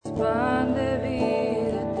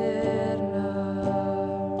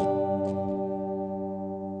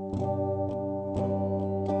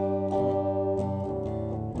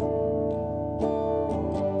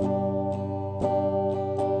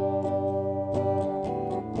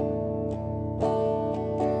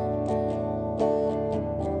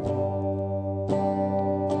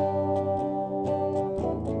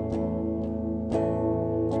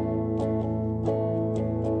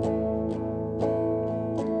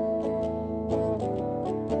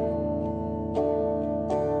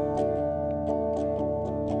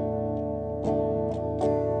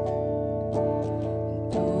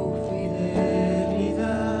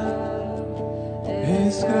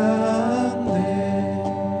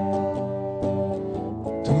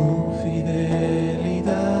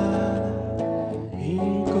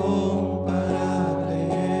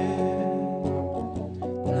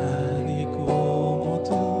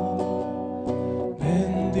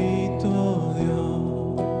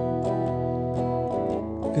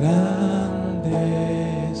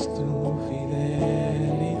Grande es tu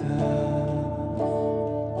fidelidad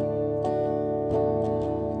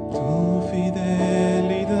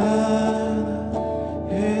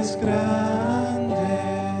es grande,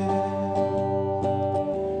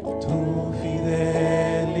 tu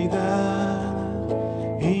fidelidad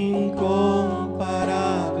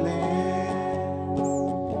incomparable,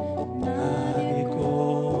 nadie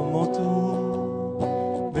como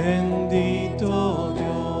tú, bendito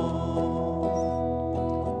Dios.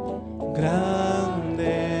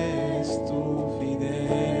 Grande es tu fidelidad.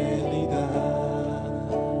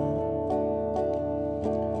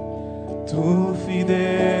 Tu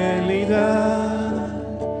fidelidad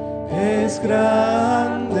es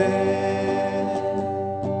grande.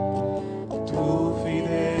 Tu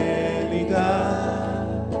fidelidad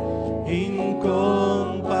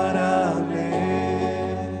incomparable.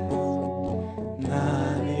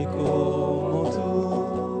 Nadie como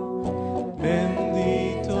tú,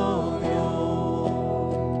 bendito Dios.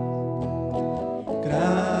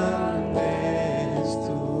 Grande es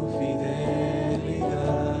tu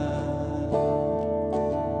fidelidad.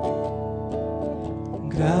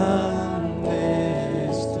 Grande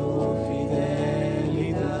es tu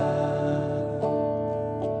fidelidad.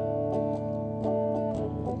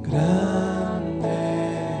 Grande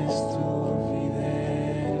es tu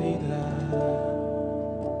fidelidad.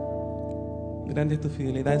 Grande es tu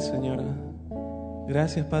fidelidad, Señor.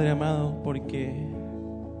 Gracias, Padre amado, porque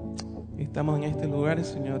estamos en este lugar,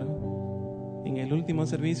 Señor, en el último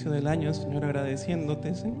servicio del año, Señor,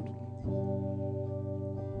 agradeciéndote, Señor.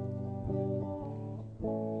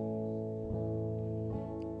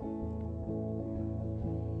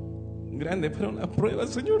 Grandes fueron las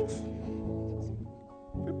pruebas, Señor,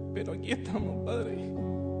 pero aquí estamos, Padre,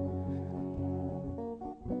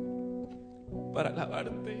 para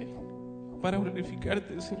alabarte, para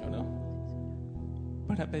glorificarte, Señor,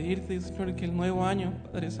 para pedirte, Señor, que el nuevo año,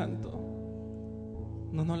 Padre Santo,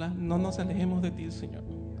 no nos alejemos de ti, Señor,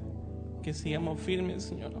 que sigamos firmes,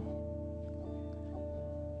 Señor,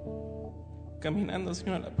 caminando,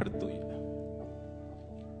 Señor, a la par tuya.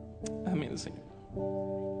 Amén, Señor.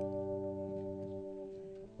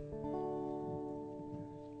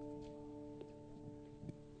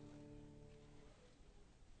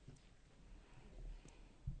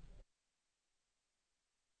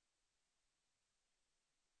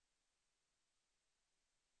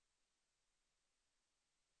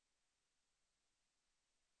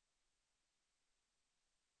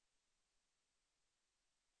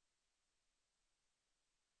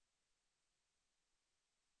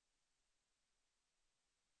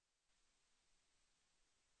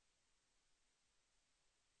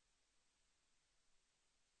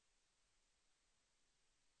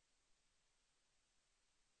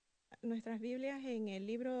 Nuestras Biblias en el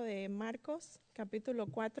libro de Marcos, capítulo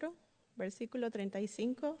 4, versículo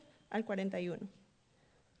 35 al 41.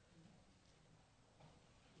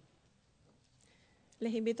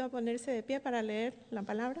 Les invito a ponerse de pie para leer la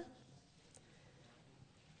palabra.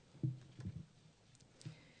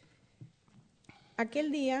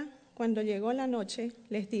 Aquel día, cuando llegó la noche,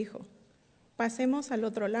 les dijo: pasemos al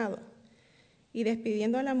otro lado. Y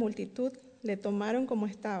despidiendo a la multitud, le tomaron como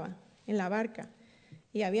estaba, en la barca,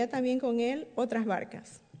 y había también con él otras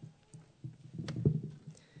barcas.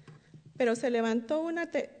 Pero se levantó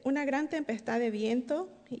una gran tempestad de viento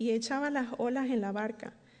y echaba las olas en la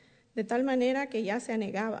barca, de tal manera que ya se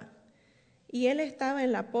anegaba. Y él estaba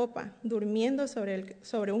en la popa, durmiendo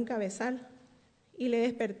sobre un cabezal. Y le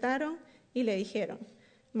despertaron y le dijeron: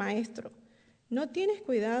 Maestro, ¿no tienes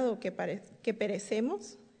cuidado que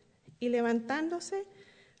perecemos? Y levantándose,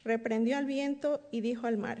 reprendió al viento y dijo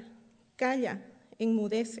al mar: Calla,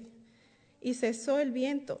 enmudece. Y cesó el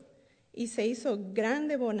viento, y se hizo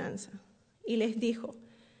grande bonanza. Y les dijo: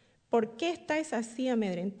 ¿por qué estáis así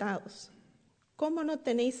amedrentados? ¿Cómo no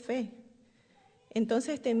tenéis fe?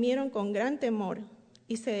 Entonces temieron con gran temor,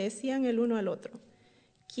 y se decían el uno al otro: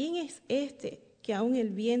 ¿quién es este que aún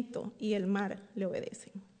el viento y el mar le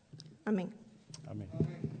obedecen? Amén. Amén.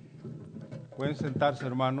 Pueden sentarse,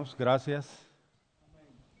 hermanos. Gracias.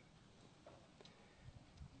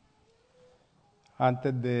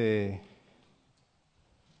 Antes de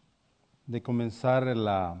comenzar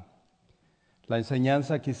la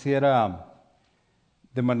enseñanza, quisiera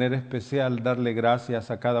de manera especial darle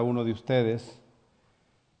gracias a cada uno de ustedes.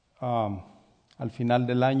 Al final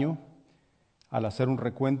del año, al hacer un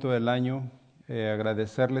recuento del año,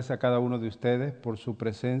 agradecerles a cada uno de ustedes por su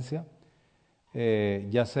presencia,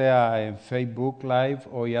 ya sea en Facebook Live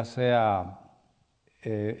o ya sea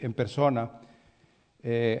en persona.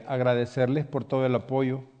 Agradecerles por todo el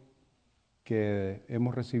apoyo que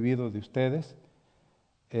hemos recibido de ustedes.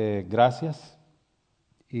 Gracias.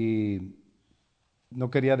 Y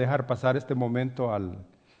no quería dejar pasar este momento al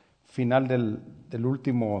final del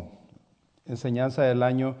último enseñanza del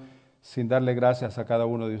año sin darle gracias a cada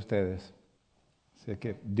uno de ustedes. Así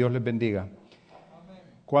que Dios les bendiga.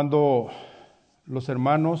 Cuando los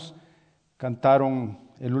hermanos cantaron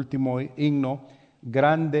el último himno,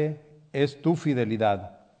 grande es tu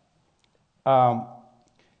fidelidad.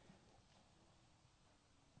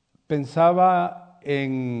 Pensaba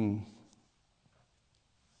en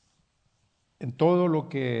todo lo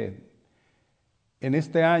que en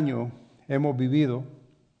este año hemos vivido,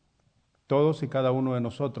 todos y cada uno de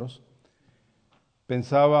nosotros.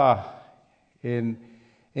 Pensaba en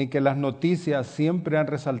que las noticias siempre han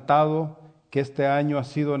resaltado que este año ha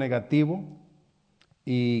sido negativo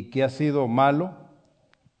y que ha sido malo.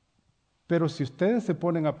 Pero si ustedes se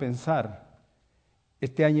ponen a pensar,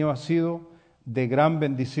 este año ha sido de gran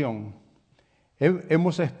bendición.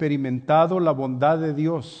 Hemos experimentado la bondad de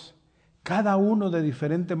Dios, cada uno de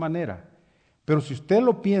diferente manera. Pero si usted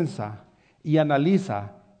lo piensa y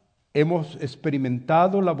analiza, hemos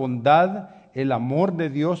experimentado la bondad, el amor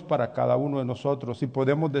de Dios para cada uno de nosotros y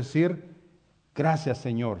podemos decir, gracias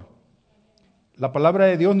Señor. La palabra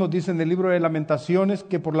de Dios nos dice en el libro de Lamentaciones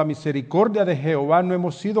que por la misericordia de Jehová no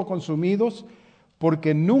hemos sido consumidos,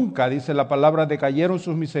 porque nunca, dice la palabra, decayeron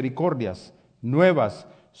sus misericordias. Nuevas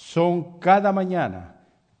son cada mañana,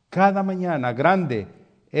 grande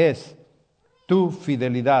es tu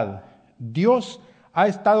fidelidad. Dios ha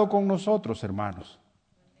estado con nosotros, hermanos.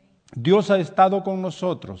 Dios ha estado con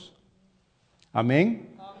nosotros.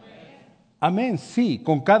 Amén. Amén, sí,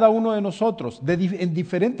 con cada uno de nosotros, en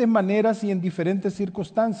diferentes maneras y en diferentes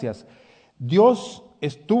circunstancias. Dios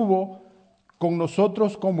estuvo con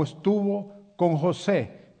nosotros como estuvo con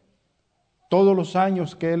José todos los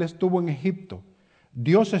años que él estuvo en Egipto.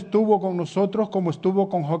 Dios estuvo con nosotros como estuvo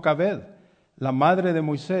con Jocabed, la madre de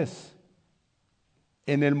Moisés,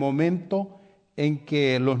 en el momento en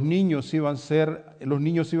que los niños iban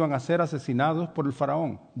a ser asesinados por el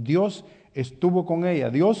faraón. Dios estuvo con ella.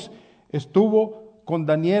 Dios estuvo con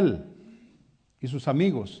Daniel y sus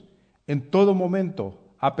amigos en todo momento,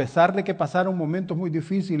 a pesar de que pasaron momentos muy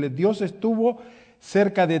difíciles. Dios estuvo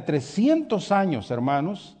cerca de 300 años,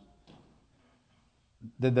 hermanos,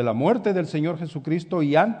 desde la muerte del Señor Jesucristo,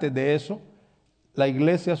 y antes de eso, la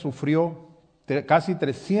iglesia sufrió casi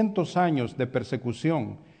 300 años de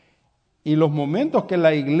persecución. Y los momentos que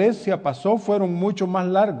la iglesia pasó fueron mucho más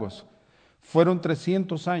largos. Fueron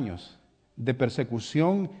 300 años de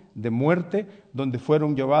persecución, de muerte, donde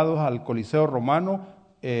fueron llevados al Coliseo Romano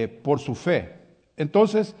por su fe.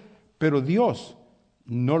 Entonces, pero Dios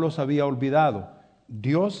no los había olvidado.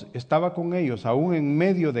 Dios estaba con ellos, aún en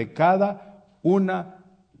medio de cada una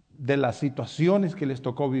de las situaciones que les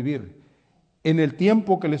tocó vivir. En el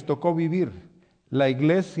tiempo que les tocó vivir, la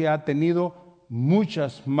iglesia ha tenido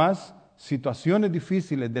muchas más situaciones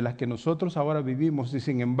difíciles de las que nosotros ahora vivimos, y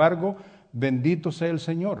sin embargo, bendito sea el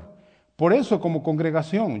Señor. Por eso, como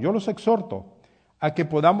congregación, yo los exhorto a que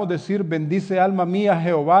podamos decir, bendice alma mía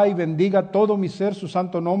Jehová y bendiga todo mi ser su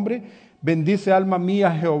santo nombre. Bendice alma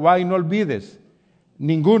mía Jehová y no olvides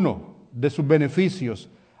ninguno de sus beneficios.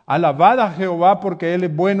 Alabad a Jehová porque Él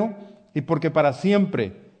es bueno y porque para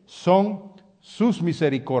siempre son sus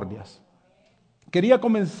misericordias. Quería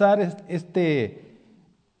comenzar este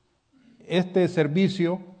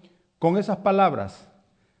servicio con esas palabras,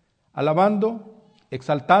 alabando,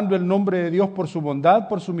 exaltando el nombre de Dios por su bondad,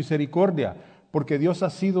 por su misericordia, porque Dios ha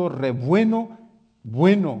sido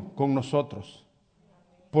bueno con nosotros.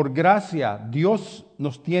 Por gracia Dios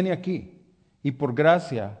nos tiene aquí y por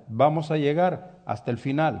gracia vamos a llegar hasta el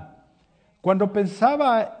final. Cuando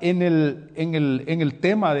pensaba en el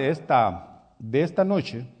tema de esta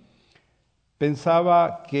noche,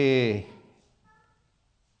 pensaba que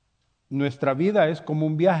nuestra vida es como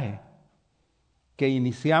un viaje que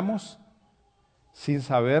iniciamos sin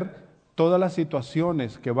saber todas las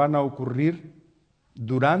situaciones que van a ocurrir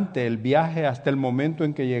durante el viaje hasta el momento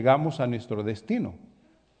en que llegamos a nuestro destino.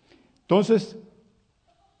 Entonces,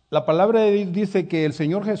 la palabra de Dios dice que el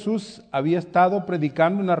Señor Jesús había estado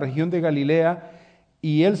predicando en la región de Galilea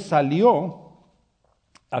y Él salió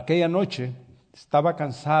aquella noche, estaba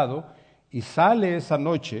cansado y sale esa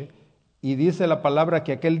noche y dice la palabra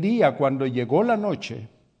que aquel día cuando llegó la noche,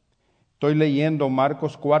 estoy leyendo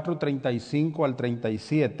Marcos 4, 35 al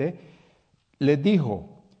 37, les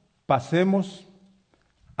dijo, pasemos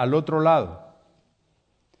al otro lado.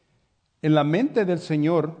 En la mente del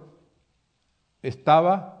Señor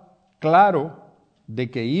estaba claro de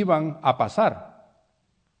que iban a pasar.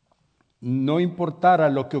 No importara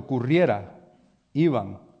lo que ocurriera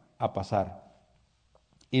iban a pasar.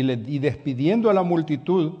 Y despidiendo a la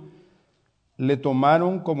multitud, le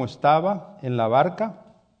tomaron como estaba en la barca,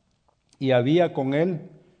 y había con él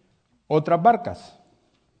otras barcas.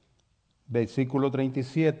 Versículo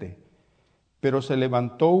 37. Pero se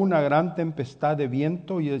levantó una gran tempestad de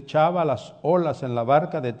viento y echaba las olas en la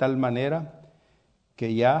barca de tal manera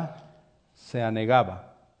que ya se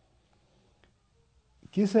anegaba.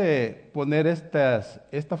 Quise poner estas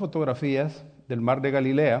fotografías del mar de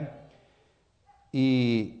Galilea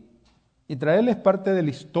y traerles parte de la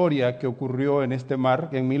historia que ocurrió en este mar.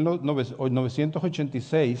 En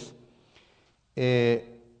 1986,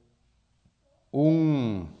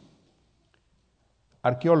 un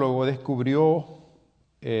arqueólogo descubrió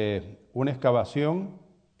una excavación,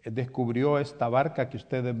 descubrió esta barca que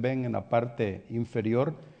ustedes ven en la parte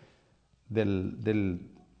inferior del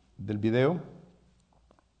video,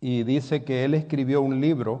 y dice que él escribió un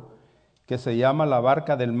libro que se llama La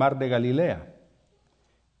barca del mar de Galilea.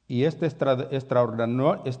 Y este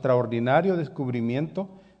extraordinario descubrimiento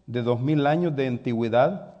de 2000 años de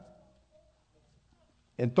antigüedad.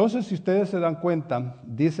 Entonces, si ustedes se dan cuenta,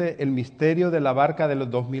 dice el misterio de la barca de los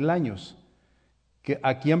 2000 años.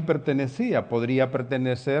 ¿A quién pertenecía? Podría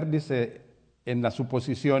pertenecer, dice, en las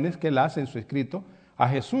suposiciones que él hace en su escrito, a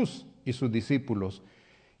Jesús y sus discípulos.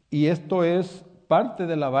 Y esto es parte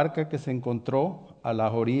de la barca que se encontró a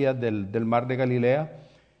las orillas del mar de Galilea,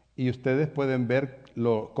 y ustedes pueden ver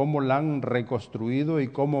cómo la han reconstruido y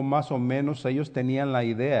cómo más o menos ellos tenían la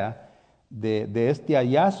idea de este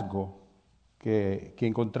hallazgo que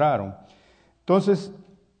encontraron. Entonces,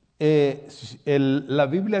 la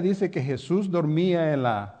Biblia dice que Jesús dormía en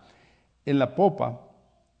la popa,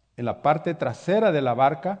 en la parte trasera de la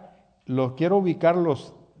barca. Quiero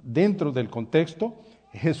ubicarlos dentro del contexto.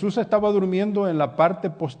 Jesús estaba durmiendo en la parte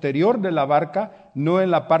posterior de la barca, no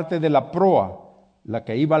en la parte de la proa, la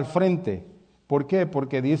que iba al frente. ¿Por qué?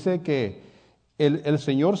 Porque dice que el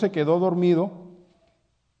Señor se quedó dormido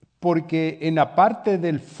porque en la parte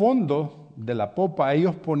del fondo de la popa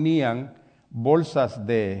ellos ponían bolsas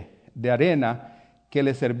de arena que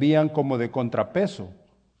le servían como de contrapeso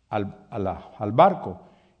al barco.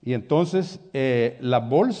 Y entonces las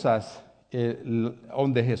bolsas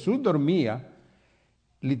donde Jesús dormía,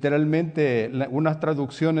 literalmente unas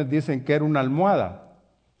traducciones dicen que era una almohada,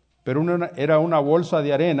 pero era una bolsa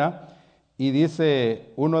de arena. Y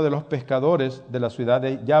dice uno de los pescadores de la ciudad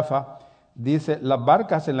de Jaffa, dice: las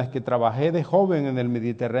barcas en las que trabajé de joven en el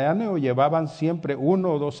Mediterráneo llevaban siempre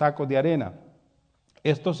 1 o 2 sacos de arena.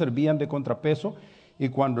 Estos servían de contrapeso y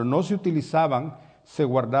cuando no se utilizaban, se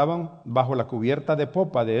guardaban bajo la cubierta de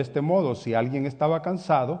popa. De este modo, si alguien estaba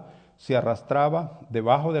cansado, se arrastraba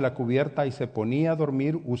debajo de la cubierta y se ponía a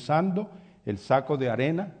dormir usando el saco de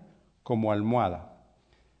arena como almohada.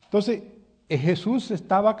 Entonces, Jesús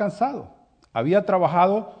estaba cansado. Había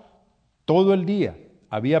trabajado todo el día,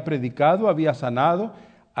 había predicado, había sanado,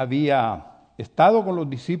 había estado con los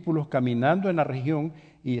discípulos caminando en la región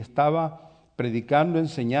y estaba predicando,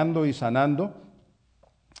 enseñando y sanando.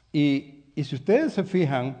 Y si ustedes se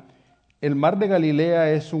fijan, el mar de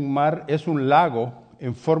Galilea es un lago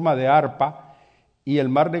en forma de arpa, y el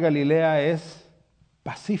mar de Galilea es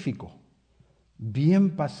pacífico,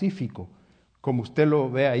 bien pacífico, como usted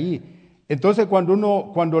lo ve ahí. Entonces,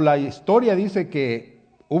 cuando la historia dice que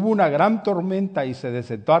hubo una gran tormenta y se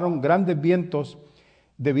desataron grandes vientos,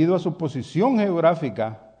 debido a su posición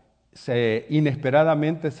geográfica,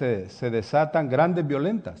 inesperadamente se desatan grandes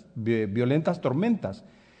violentas tormentas.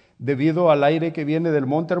 Debido al aire que viene del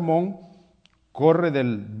Monte Hermón, corre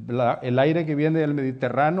el aire que viene del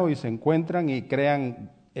Mediterráneo y se encuentran y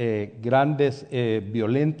crean grandes,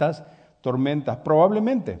 violentas tormentas.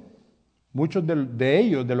 Probablemente muchos de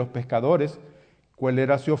ellos, de los pescadores, cuál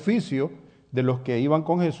era su oficio, de los que iban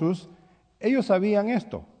con Jesús, ellos sabían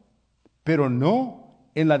esto, pero no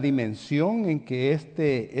en la dimensión en que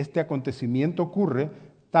este acontecimiento ocurre,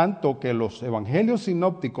 tanto que los evangelios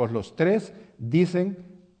sinópticos, los 3, dicen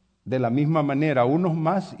de la misma manera, unos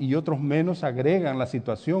más y otros menos agregan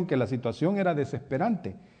que la situación era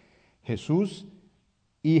desesperante. Jesús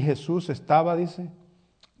estaba, dice,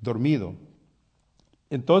 dormido.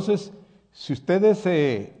 Entonces, si ustedes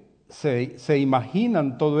se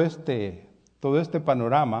imaginan todo este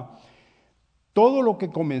panorama, todo lo que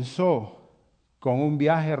comenzó con un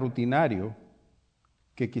viaje rutinario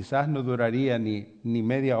que quizás no duraría ni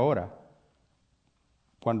media hora,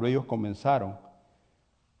 cuando ellos comenzaron,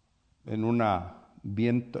 el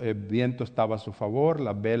viento estaba a su favor,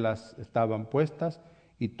 las velas estaban puestas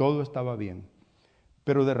y todo estaba bien.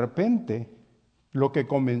 Pero de repente, lo que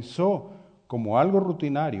comenzó como algo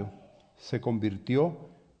rutinario se convirtió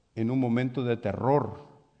en un momento de terror,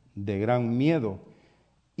 de gran miedo.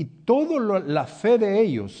 Y toda la fe de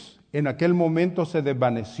ellos en aquel momento se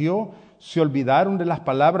desvaneció, se olvidaron de las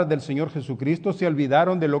palabras del Señor Jesucristo, se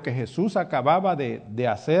olvidaron de lo que Jesús acababa de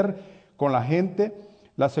hacer con la gente.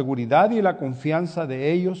 La seguridad y la confianza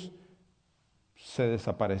de ellos se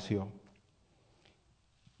desapareció.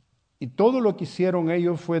 Y todo lo que hicieron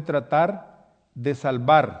ellos fue tratar de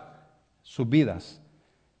salvar sus vidas.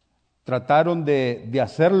 Trataron de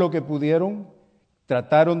hacer lo que pudieron,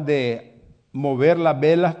 trataron de mover las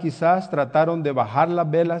velas quizás, trataron de bajar las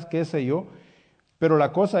velas, qué sé yo, pero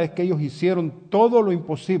la cosa es que ellos hicieron todo lo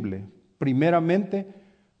imposible, primeramente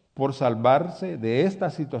por salvarse de esta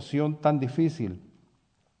situación tan difícil.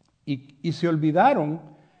 Y se olvidaron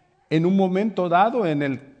en un momento dado, en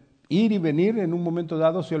el ir y venir, en un momento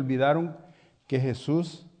dado se olvidaron que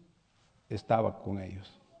Jesús estaba con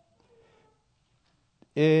ellos.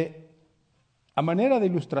 A manera de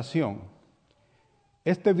ilustración,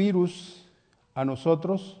 este virus a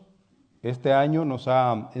nosotros este año nos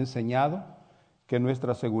ha enseñado que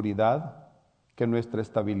nuestra seguridad, que nuestra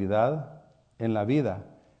estabilidad en la vida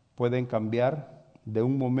pueden cambiar de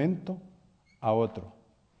un momento a otro.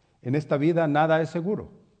 En esta vida nada es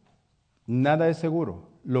seguro, nada es seguro.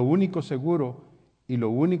 Lo único seguro y lo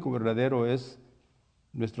único verdadero es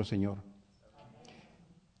nuestro Señor.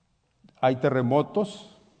 Hay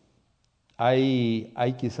terremotos,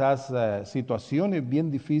 hay quizás situaciones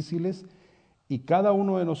bien difíciles y cada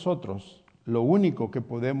uno de nosotros lo único que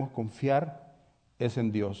podemos confiar es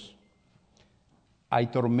en Dios. ¿Hay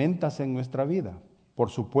tormentas en nuestra vida?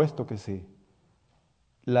 Por supuesto que sí.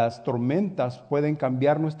 Las tormentas pueden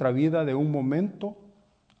cambiar nuestra vida de un momento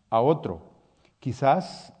a otro.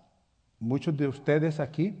 Quizás muchos de ustedes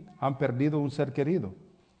aquí han perdido un ser querido.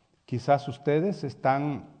 Quizás ustedes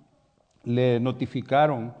le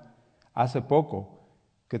notificaron hace poco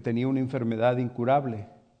que tenía una enfermedad incurable.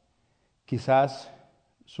 Quizás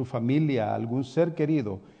su familia, algún ser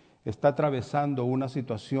querido, está atravesando una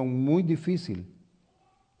situación muy difícil,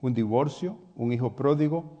 un divorcio, un hijo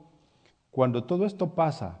pródigo. Cuando todo esto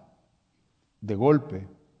pasa, de golpe,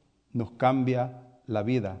 nos cambia la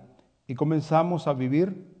vida y comenzamos a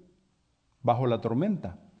vivir bajo la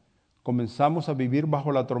tormenta. Comenzamos a vivir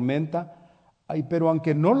bajo la tormenta, pero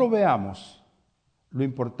aunque no lo veamos, lo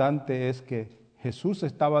importante es que Jesús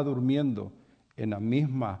estaba durmiendo en la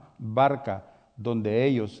misma barca donde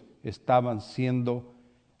ellos estaban siendo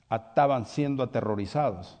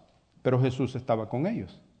aterrorizados, pero Jesús estaba con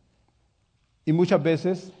ellos. Y muchas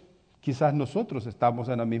veces quizás nosotros estamos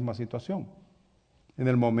en la misma situación. En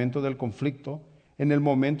el momento del conflicto, en el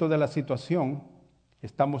momento de la situación,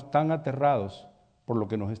 estamos tan aterrados por lo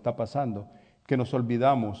que nos está pasando que nos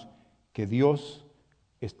olvidamos que Dios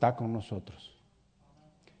está con nosotros.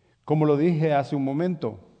 Como lo dije hace un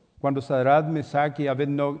momento, cuando Sadrach, Mesach y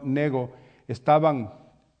Abednego estaban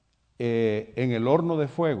en el horno de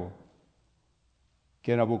fuego,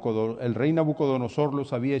 que el rey Nabucodonosor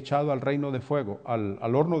los había echado al reino de fuego,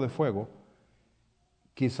 al horno de fuego,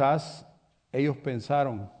 quizás ellos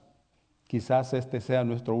pensaron, quizás este sea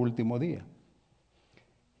nuestro último día.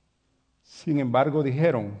 Sin embargo,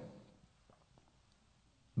 dijeron,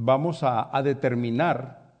 vamos a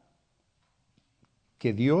determinar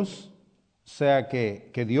que Dios, sea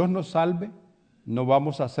que Dios nos salve, no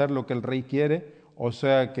vamos a hacer lo que el rey quiere, o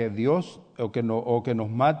sea que Dios o que nos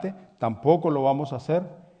mate, tampoco lo vamos a hacer.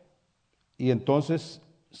 Y entonces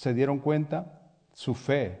se dieron cuenta, su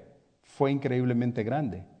fe fue increíblemente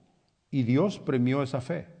grande. Y Dios premió esa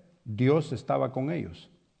fe. Dios estaba con ellos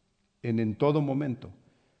en todo momento.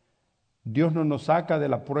 Dios no nos saca de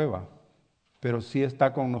la prueba, pero sí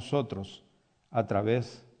está con nosotros a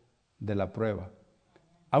través de la prueba.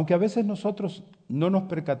 Aunque a veces nosotros no nos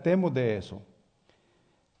percatemos de eso.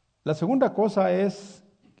 La segunda cosa es,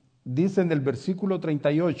 dice en el versículo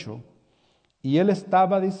 38, y él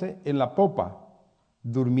estaba, dice, en la popa,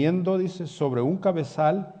 durmiendo, dice, sobre un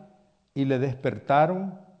cabezal, y le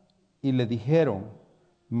despertaron y le dijeron,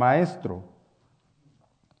 Maestro,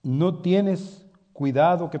 ¿no tienes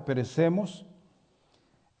cuidado que perecemos?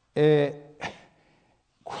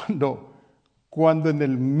 Cuando en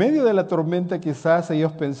el medio de la tormenta quizás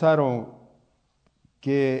ellos pensaron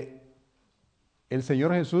que el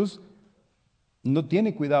Señor Jesús no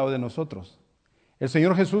tiene cuidado de nosotros. El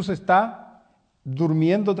Señor Jesús está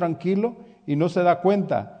durmiendo tranquilo y no se da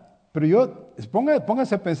cuenta. Pero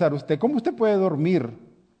póngase a pensar usted, ¿cómo usted puede dormir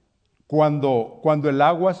cuando el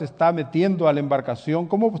agua se está metiendo a la embarcación?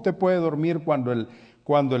 ¿Cómo usted puede dormir cuando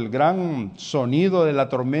el gran sonido de la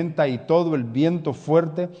tormenta y todo el viento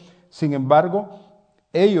fuerte? Sin embargo,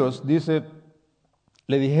 ellos, dice,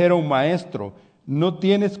 le dijeron, Maestro, ¿no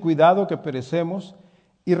tienes cuidado que perecemos?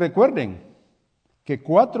 Y recuerden que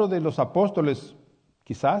 4 de los apóstoles,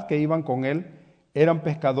 quizás que iban con él, eran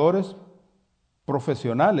pescadores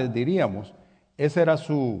profesionales, diríamos. Ese era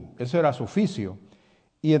su oficio.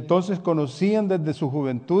 Y entonces conocían desde su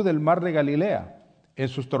juventud el mar de Galilea, en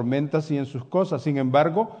sus tormentas y en sus cosas. Sin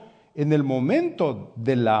embargo, en el momento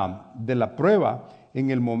de la prueba,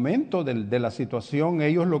 en el momento de la situación,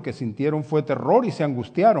 ellos lo que sintieron fue terror y se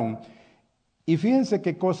angustiaron. Y fíjense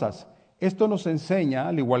qué cosas. Esto nos enseña,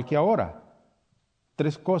 al igual que ahora,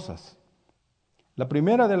 3 cosas. La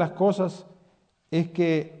primera de las cosas es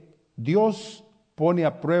que Dios pone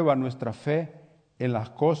a prueba nuestra fe en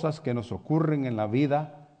las cosas que nos ocurren en la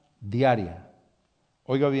vida diaria.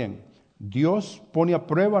 Oiga bien, Dios pone a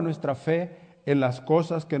prueba nuestra fe en las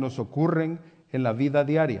cosas que nos ocurren en la vida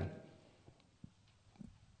diaria.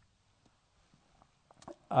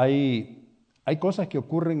 Hay cosas que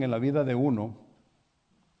ocurren en la vida de uno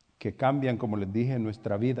que cambian, como les dije,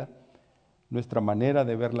 nuestra vida, nuestra manera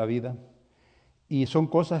de ver la vida. Y son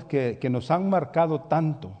cosas que nos han marcado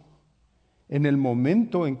tanto en el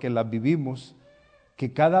momento en que las vivimos,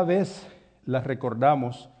 que cada vez las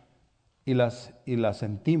recordamos y las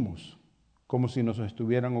sentimos como si nos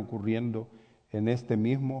estuvieran ocurriendo en este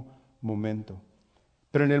mismo momento.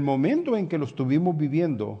 Pero en el momento en que lo estuvimos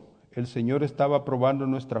viviendo, el Señor estaba probando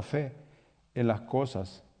nuestra fe en las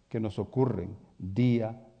cosas que nos ocurren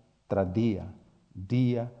día tras día,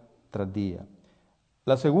 día tras día.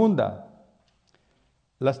 La segunda,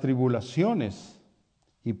 las tribulaciones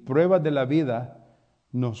y pruebas de la vida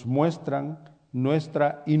nos muestran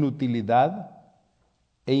nuestra inutilidad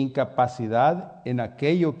e incapacidad en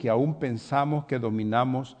aquello que aún pensamos que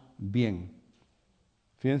dominamos bien.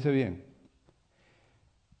 Fíjense bien.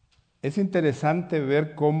 Es interesante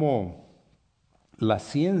ver cómo la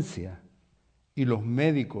ciencia y los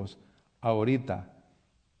médicos ahorita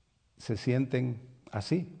se sienten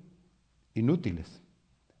así, inútiles,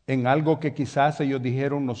 en algo que quizás ellos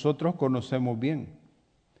dijeron nosotros conocemos bien,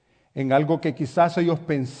 en algo que quizás ellos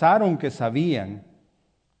pensaron que sabían,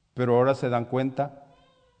 pero ahora se dan cuenta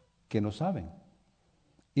que no saben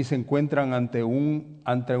y se encuentran ante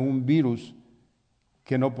un virus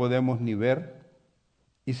que no podemos ni ver,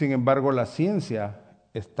 y sin embargo la ciencia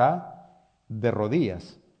está de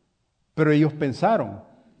rodillas, pero ellos pensaron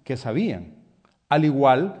que sabían, al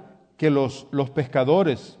igual que los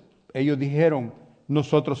pescadores. Ellos dijeron,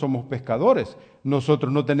 nosotros somos pescadores,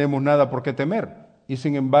 nosotros no tenemos nada por qué temer, y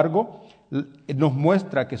sin embargo nos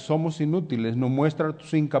muestra que somos inútiles, nos muestra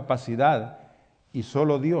su incapacidad, y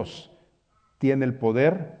solo Dios tiene el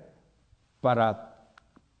poder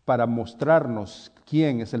para mostrarnos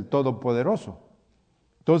quién es el Todopoderoso.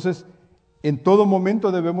 Entonces, en todo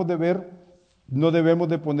momento debemos de ver, no debemos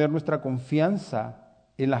de poner nuestra confianza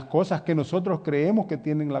en las cosas que nosotros creemos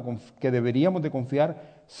que deberíamos de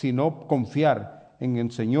confiar, sino confiar en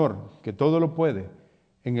el Señor, que todo lo puede,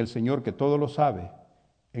 en el Señor que todo lo sabe,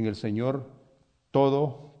 en el Señor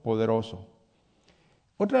Todopoderoso.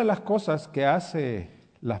 Otra de las cosas que hace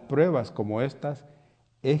las pruebas como estas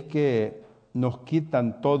es que nos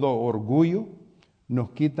quitan todo orgullo,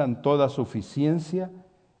 nos quitan toda suficiencia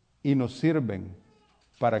y nos sirven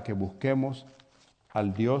para que busquemos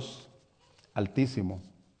al Dios Altísimo.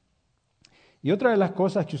 Y otra de las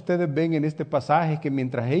cosas que ustedes ven en este pasaje es que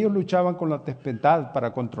mientras ellos luchaban con la tempestad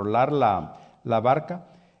para controlar la barca,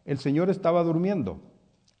 el Señor estaba durmiendo.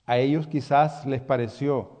 A ellos quizás les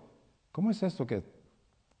pareció, ¿cómo es esto que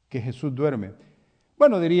Jesús duerme?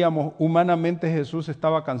 Bueno, diríamos, humanamente Jesús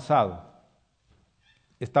estaba cansado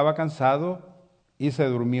y se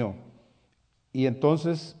durmió. Y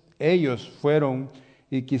entonces ellos fueron,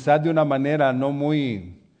 y quizás de una manera no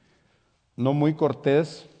muy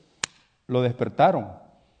cortés, lo despertaron.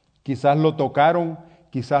 Quizás lo tocaron,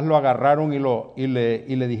 quizás lo agarraron y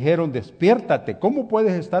le dijeron, despiértate, ¿cómo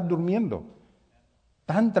puedes estar durmiendo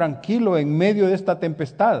tan tranquilo en medio de esta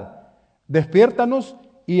tempestad? Despiértanos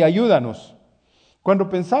y ayúdanos. Cuando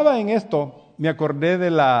pensaba en esto, me acordé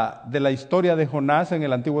de la historia de Jonás en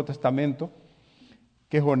el Antiguo Testamento,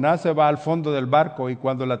 que Jonás se va al fondo del barco y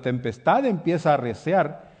cuando la tempestad empieza a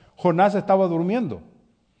arreciar, Jonás estaba durmiendo.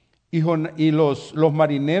 Y los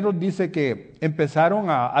marineros dice que empezaron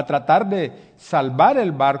a tratar de salvar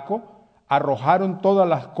el barco, arrojaron todas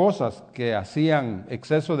las cosas que hacían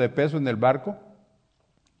exceso de peso en el barco,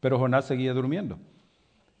 pero Jonás seguía durmiendo.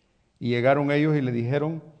 Y llegaron ellos y le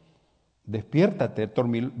dijeron, despiértate,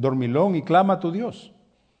 dormilón, y clama a tu Dios.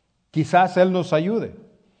 Quizás Él nos ayude.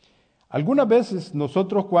 Algunas veces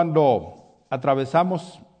nosotros cuando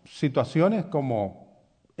atravesamos situaciones como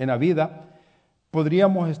en la vida,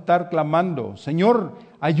 podríamos estar clamando: Señor,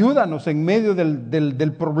 ayúdanos en medio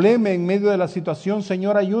del problema, en medio de la situación.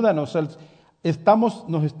 Señor, ayúdanos.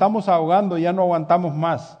 Nos estamos ahogando, ya no aguantamos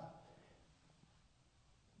más.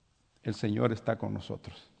 El Señor está con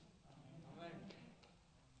nosotros.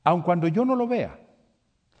 Aun cuando yo no lo vea,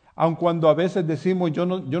 aun cuando a veces decimos yo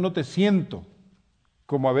no te siento,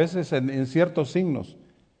 como a veces en ciertos signos,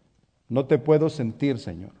 no te puedo sentir,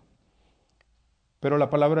 Señor. Pero la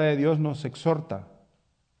palabra de Dios nos exhorta.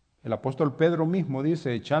 El apóstol Pedro mismo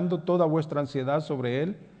dice: echando toda vuestra ansiedad sobre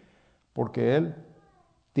Él, porque Él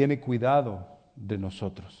tiene cuidado de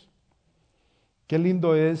nosotros. Qué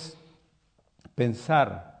lindo es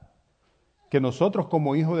pensar que nosotros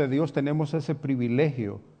como hijos de Dios tenemos ese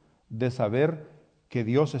privilegio de saber que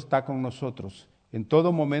Dios está con nosotros en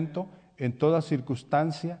todo momento, en toda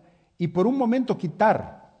circunstancia, y por un momento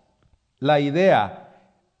quitar la idea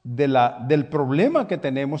del problema que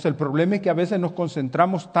tenemos. El problema es que a veces nos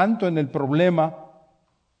concentramos tanto en el problema,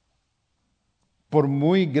 por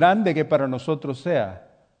muy grande que para nosotros sea,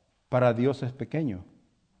 para Dios es pequeño.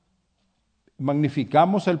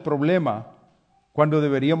 Magnificamos el problema cuando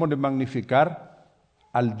deberíamos de magnificar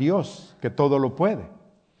al Dios que todo lo puede.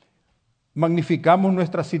 Magnificamos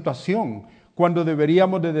nuestra situación cuando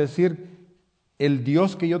deberíamos de decir: el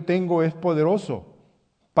Dios que yo tengo es poderoso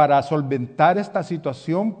para solventar esta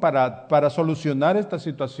situación, para solucionar esta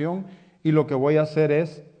situación, y lo que voy a hacer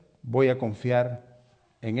es, voy a confiar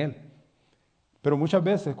en Él. Pero muchas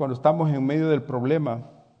veces cuando estamos en medio del problema,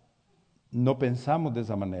 no pensamos de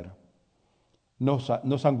esa manera.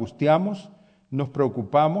 Nos angustiamos, nos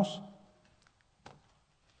preocupamos,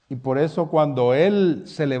 y por eso cuando Él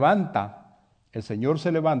se levanta, el Señor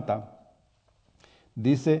se levanta,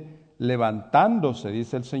 dice, levantándose,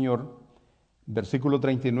 dice el Señor, versículo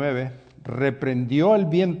 39, reprendió al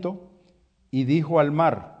viento y dijo al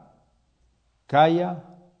mar: calla,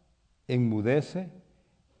 enmudece,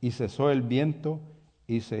 y cesó el viento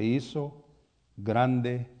y se hizo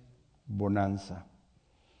grande bonanza.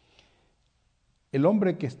 El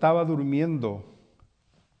hombre que estaba durmiendo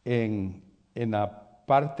en la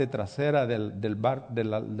parte trasera del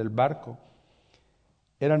barco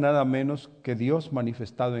era nada menos que Dios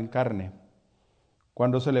manifestado en carne.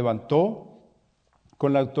 Cuando se levantó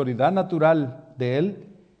con la autoridad natural de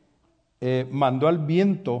Él, mandó al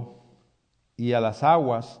viento y a las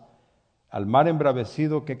aguas, al mar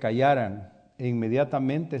embravecido, que callaran, e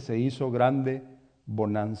inmediatamente se hizo grande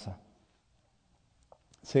bonanza.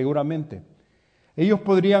 Seguramente ellos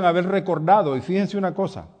podrían haber recordado, y fíjense una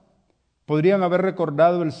cosa, podrían haber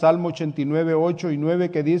recordado el Salmo 89, 8 y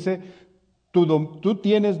 9, que dice: tú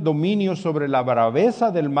tienes dominio sobre la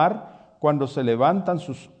braveza del mar, cuando se levantan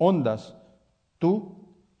sus ondas, tú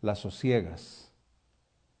las sosiegas.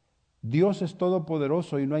 Dios es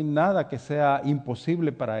todopoderoso y no hay nada que sea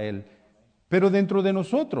imposible para Él. Pero dentro de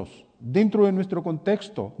nosotros, dentro de nuestro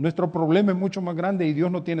contexto, nuestro problema es mucho más grande y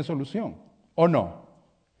Dios no tiene solución, ¿o no?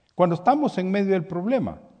 Cuando estamos en medio del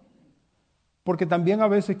problema, porque también a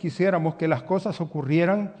veces quisiéramos que las cosas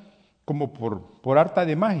ocurrieran como por arte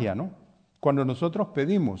de magia, ¿no? Cuando nosotros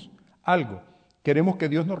pedimos algo, queremos que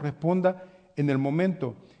Dios nos responda en el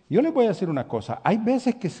momento. Yo les voy a decir una cosa: hay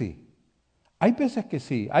veces que sí, hay veces que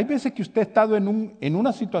sí, hay veces que usted ha estado en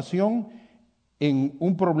una situación, en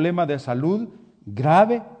un problema de salud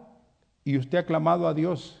grave, y usted ha clamado a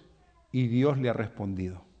Dios y Dios le ha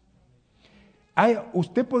respondido.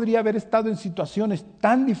 Usted podría haber estado en situaciones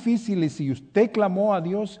tan difíciles y usted clamó a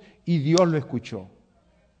Dios y Dios lo escuchó.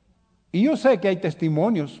 Y yo sé que hay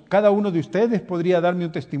testimonios, cada uno de ustedes podría darme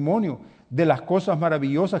un testimonio de las cosas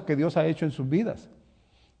maravillosas que Dios ha hecho en sus vidas.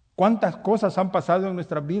 ¿Cuántas cosas han pasado en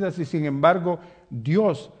nuestras vidas y sin embargo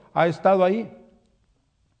Dios ha estado ahí?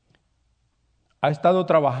 Ha estado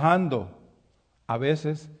trabajando a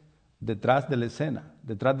veces detrás de la escena,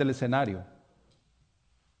 detrás del escenario.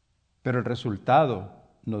 Pero el resultado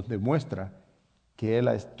nos demuestra que Él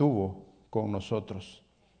estuvo con nosotros.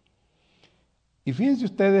 Y fíjense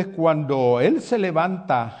ustedes, cuando Él se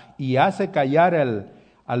levanta y hace callar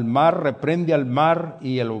al mar, reprende al mar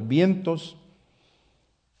y a los vientos,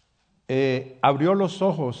 abrió los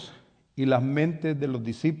ojos y las mentes de los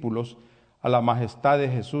discípulos a la majestad de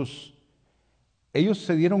Jesús. Ellos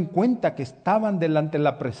se dieron cuenta que estaban delante de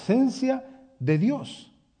la presencia de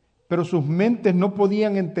Dios, pero sus mentes no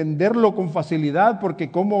podían entenderlo con facilidad, porque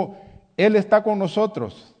como Él está con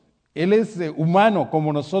nosotros, Él es humano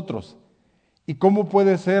como nosotros, y cómo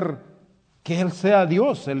puede ser que Él sea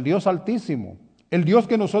Dios, el Dios Altísimo, el Dios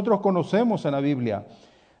que nosotros conocemos en la Biblia.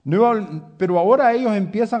 Pero ahora ellos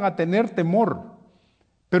empiezan a tener temor,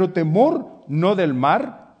 pero temor no del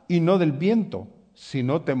mar y no del viento,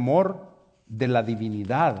 sino temor de la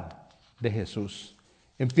divinidad de Jesús.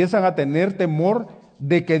 Empiezan a tener temor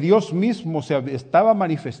de que Dios mismo estaba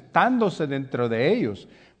manifestándose dentro de ellos,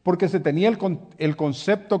 porque se tenía el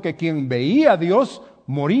concepto que quien veía a Dios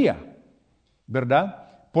moría,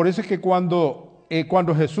 ¿verdad? Por eso es que cuando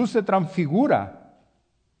Jesús se transfigura,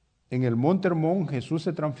 en el Monte Hermón, Jesús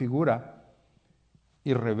se transfigura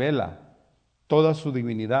y revela toda su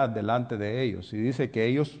divinidad delante de ellos, y dice que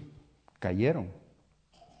ellos cayeron.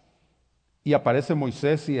 Y aparece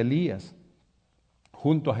Moisés y Elías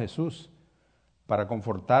junto a Jesús para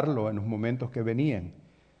confortarlo en los momentos que venían.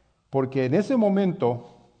 Porque en ese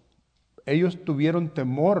momento ellos tuvieron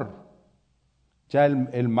temor. Ya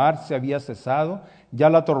el mar se había cesado, ya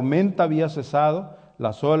la tormenta había cesado,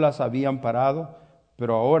 las olas habían parado,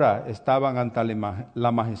 pero ahora estaban ante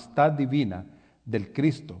la majestad divina del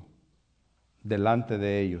Cristo delante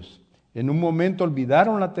de ellos. En un momento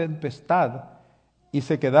olvidaron la tempestad y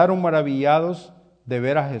se quedaron maravillados de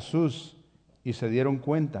ver a Jesús y se dieron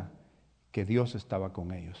cuenta que Dios estaba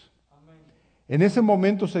con ellos. Amén. En ese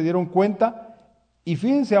momento se dieron cuenta y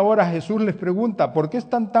fíjense ahora, Jesús les pregunta, ¿por qué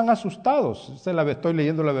están tan asustados? Estoy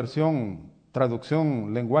leyendo la versión,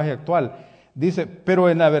 traducción, lenguaje actual. Dice, pero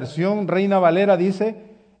en la versión Reina Valera dice,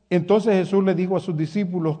 entonces Jesús le dijo a sus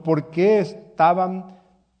discípulos, ¿por qué estaban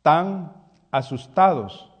tan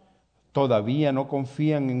asustados? ¿Todavía no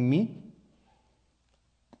confían en mí?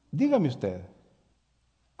 Dígame usted,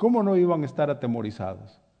 ¿cómo no iban a estar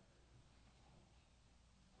atemorizados?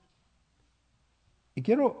 Y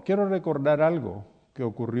quiero recordar algo que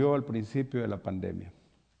ocurrió al principio de la pandemia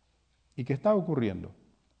y que está ocurriendo.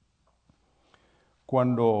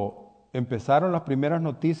 Cuando empezaron las primeras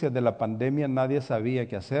noticias de la pandemia, nadie sabía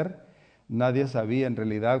qué hacer, nadie sabía en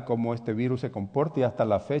realidad cómo este virus se comporta y hasta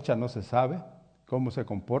la fecha no se sabe cómo se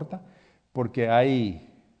comporta porque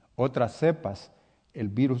hay otras cepas, el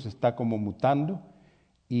virus está como mutando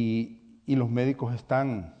y los médicos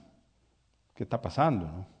están, ¿qué está pasando,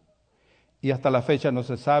 no? Y hasta la fecha no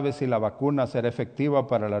se sabe si la vacuna será efectiva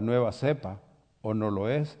para la nueva cepa o no lo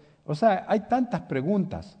es. O sea, hay tantas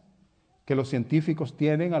preguntas que los científicos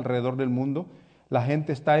tienen alrededor del mundo. La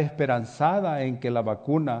gente está esperanzada en que la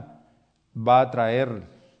vacuna va a traer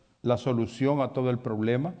la solución a todo el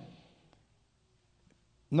problema.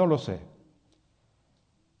 No lo sé.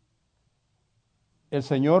 El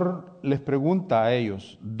Señor les pregunta a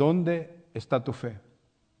ellos, ¿dónde está tu fe?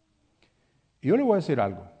 Y yo le voy a decir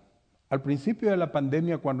algo. Al principio de la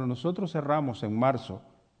pandemia, cuando nosotros cerramos en marzo,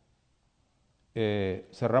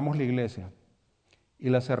 cerramos la iglesia y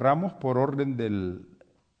la cerramos por orden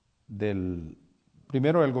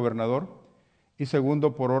primero del gobernador y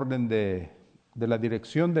segundo por orden de la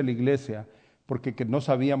dirección de la iglesia, porque no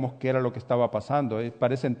sabíamos qué era lo que estaba pasando.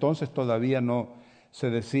 Para ese entonces todavía no se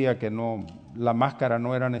decía que la máscara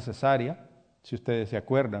no era necesaria, si ustedes se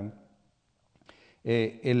acuerdan.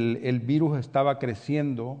 El virus estaba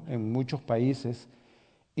creciendo en muchos países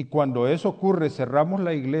y cuando eso ocurre cerramos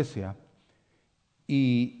la iglesia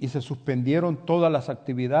y se suspendieron todas las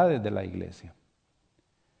actividades de la iglesia.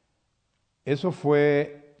 Eso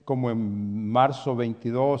fue como en marzo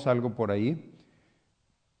 22, algo por ahí.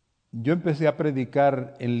 Yo empecé a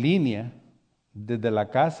predicar en línea desde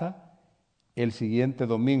la casa el siguiente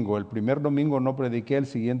domingo. El primer domingo no prediqué, el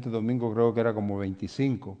siguiente domingo creo que era como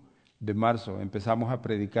 25 de marzo, empezamos a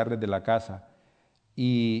predicar desde la casa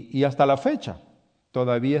y hasta la fecha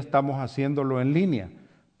todavía estamos haciéndolo en línea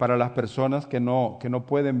para las personas que no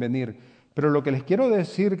pueden venir. Pero lo que les quiero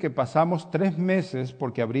decir que pasamos 3 meses,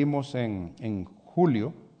 porque abrimos en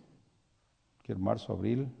julio, que es marzo,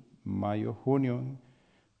 abril, mayo, junio,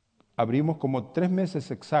 abrimos como 3 meses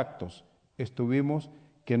exactos, estuvimos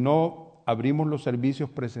que no abrimos los servicios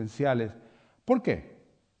presenciales. ¿Por qué?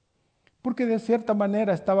 Porque de cierta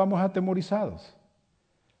manera estábamos atemorizados,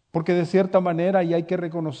 porque de cierta manera, y hay que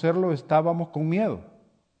reconocerlo, estábamos con miedo,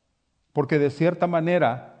 porque de cierta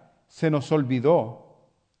manera se nos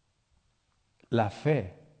olvidó la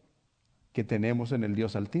fe que tenemos en el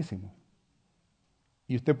Dios Altísimo.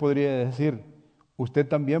 Y usted podría decir, ¿usted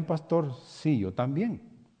también, pastor? Sí, yo también.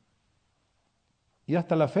 Y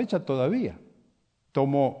hasta la fecha todavía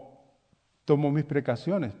tomo mis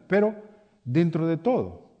precauciones, pero dentro de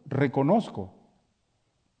todo, reconozco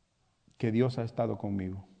que Dios ha estado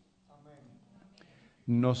conmigo. Amén.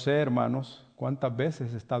 No sé, hermanos, cuántas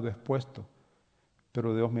veces he estado expuesto,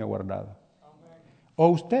 pero Dios me ha guardado. Amén. O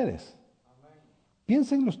ustedes, amén.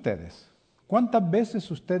 Piensen ustedes, cuántas veces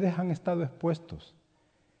ustedes han estado expuestos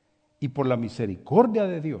y por la misericordia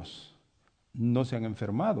de Dios no se han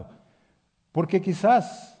enfermado, porque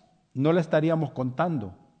quizás no le estaríamos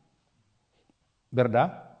contando,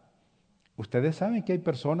 ¿verdad? Ustedes saben que hay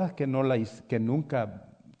personas que no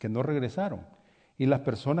regresaron. Y las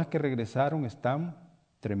personas que regresaron están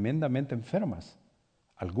tremendamente enfermas.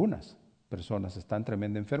 Algunas personas están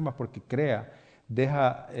tremendamente enfermas porque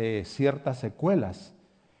deja ciertas secuelas.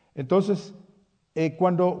 Entonces,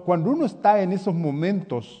 cuando uno está en esos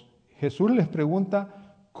momentos, Jesús les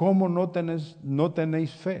pregunta, ¿cómo no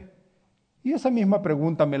tenéis fe? Y esa misma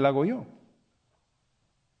pregunta me la hago yo.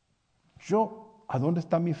 ¿A dónde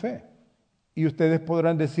está mi fe? Y ustedes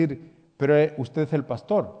podrán decir, pero usted es el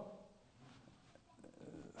pastor.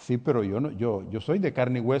 Sí, pero yo soy de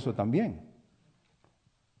carne y hueso también.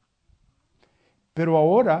 Pero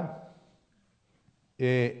ahora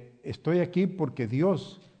estoy aquí porque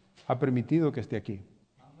Dios ha permitido que esté aquí.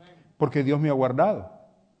 Porque Dios me ha guardado.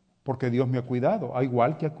 Porque Dios me ha cuidado. Al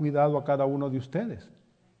igual que ha cuidado a cada uno de ustedes.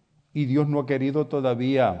 Y Dios no ha querido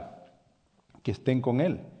todavía que estén con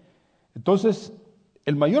Él. Entonces,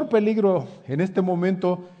 el mayor peligro en este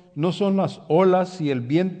momento no son las olas y el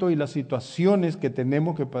viento y las situaciones que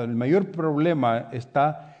tenemos, el mayor problema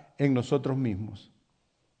está en nosotros mismos.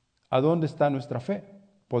 ¿A dónde está nuestra fe?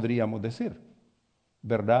 Podríamos decir,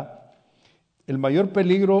 ¿verdad? El mayor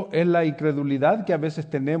peligro es la incredulidad que a veces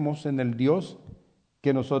tenemos en el Dios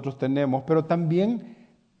que nosotros tenemos, pero también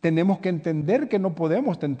tenemos que entender que no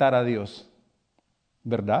podemos tentar a Dios,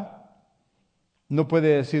 ¿verdad? No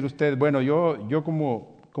puede decir usted, bueno, yo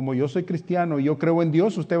como yo soy cristiano y yo creo en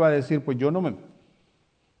Dios, usted va a decir, pues no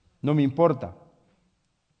me importa.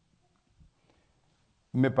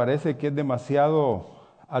 Me parece que es demasiado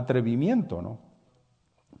atrevimiento, ¿no?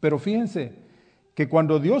 Pero fíjense que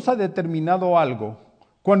cuando Dios ha determinado algo,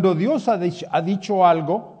 cuando Dios ha dicho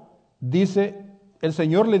algo, dice, el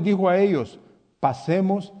Señor les dijo a ellos,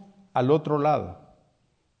 pasemos al otro lado.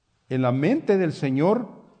 En la mente del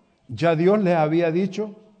Señor, ya Dios les había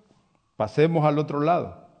dicho, pasemos al otro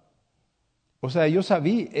lado. O sea, ellos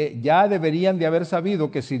ya deberían de haber sabido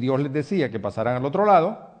que si Dios les decía que pasaran al otro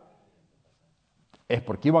lado, es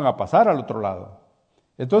porque iban a pasar al otro lado.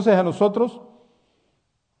 Entonces a nosotros,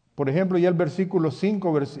 por ejemplo, ya el capítulo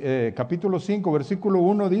 5, versículo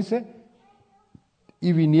 1 dice,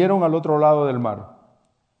 y vinieron al otro lado del mar.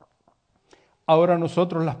 Ahora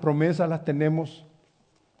nosotros las promesas las tenemos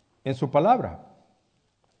en su palabra.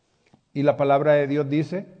 Y la palabra de Dios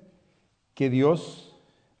dice que Dios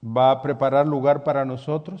va a preparar lugar para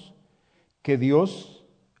nosotros, que Dios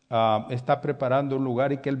está preparando un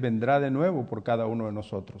lugar y que Él vendrá de nuevo por cada uno de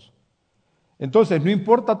nosotros. Entonces, no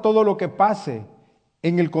importa todo lo que pase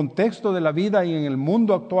en el contexto de la vida y en el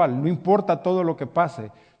mundo actual, no importa todo lo que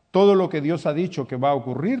pase, todo lo que Dios ha dicho que va a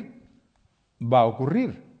ocurrir,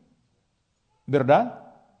 ¿verdad?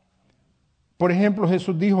 Por ejemplo,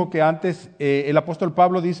 Jesús dijo que antes, el apóstol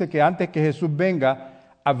Pablo dice que antes que Jesús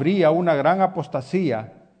venga, habría una gran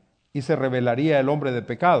apostasía y se revelaría el hombre de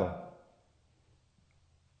pecado.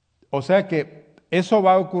 O sea que eso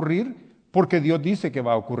va a ocurrir porque Dios dice que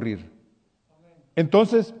va a ocurrir.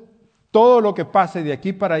 Entonces, todo lo que pase de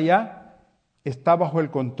aquí para allá está bajo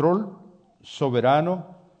el control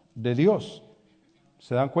soberano de Dios.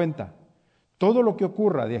 ¿Se dan cuenta? Todo lo que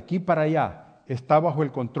ocurra de aquí para allá está bajo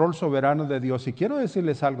el control soberano de Dios. Y quiero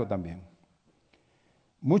decirles algo también.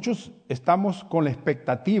 Muchos estamos con la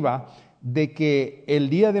expectativa de que el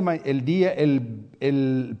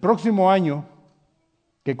próximo año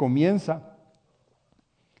que comienza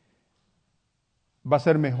va a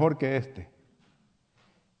ser mejor que este.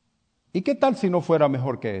 ¿Y qué tal si no fuera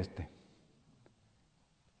mejor que este?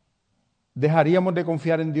 ¿Dejaríamos de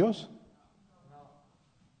confiar en Dios?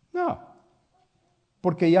 No,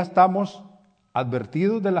 porque ya estamos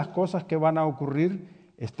advertidos de las cosas que van a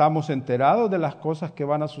ocurrir, estamos enterados de las cosas que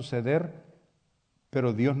van a suceder,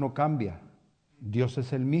 pero Dios no cambia. Dios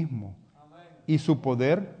es el mismo y su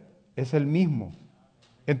poder es el mismo.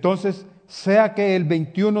 Entonces, sea que el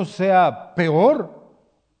 21 sea peor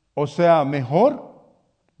o sea mejor,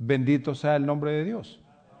 bendito sea el nombre de Dios.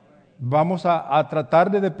 Vamos a tratar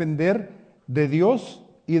de depender de Dios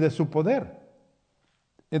y de su poder.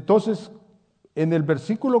 Entonces, en el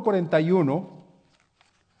versículo 41,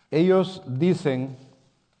 ellos dicen,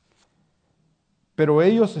 pero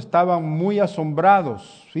ellos estaban muy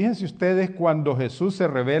asombrados. Fíjense ustedes cuando Jesús se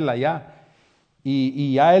revela ya,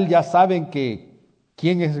 y ya saben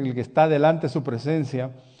quién es el que está delante de su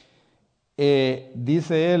presencia,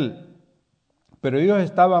 dice él, pero ellos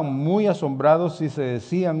estaban muy asombrados y se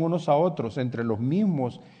decían unos a otros, entre los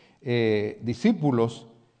mismos discípulos,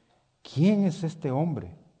 ¿quién es este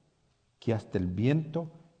hombre que hasta el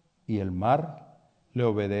viento y el mar le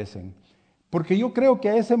obedecen? Porque yo creo que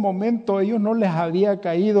a ese momento a ellos no les había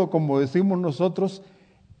caído, como decimos nosotros,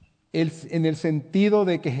 en el sentido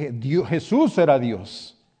de que Jesús era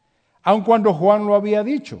Dios, aun cuando Juan lo había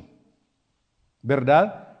dicho,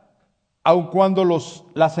 ¿verdad? Aun cuando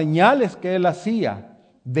las señales que él hacía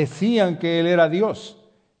decían que él era Dios.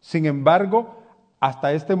 Sin embargo,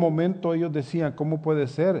 hasta este momento ellos decían, ¿cómo puede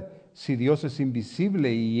ser si Dios es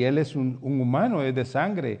invisible y él es un humano, es de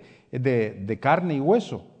sangre, es de carne y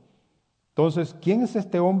hueso? Entonces, ¿quién es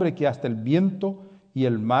este hombre que hasta el viento y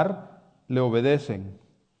el mar le obedecen?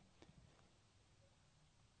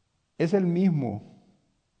 Es el mismo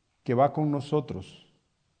que va con nosotros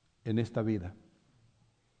en esta vida.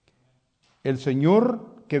 El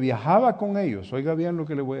Señor que viajaba con ellos, oiga bien lo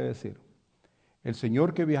que le voy a decir, el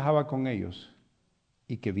Señor que viajaba con ellos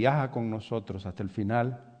y que viaja con nosotros hasta el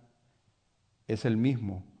final, es el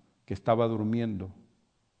mismo que estaba durmiendo,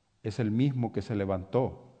 es el mismo que se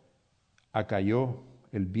levantó, acalló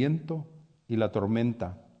el viento y la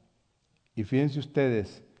tormenta. Y fíjense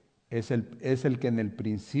ustedes, es el que en el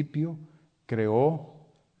principio creó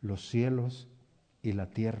los cielos y la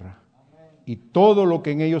tierra y todo lo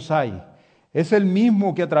que en ellos hay. Es el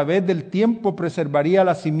mismo que a través del tiempo preservaría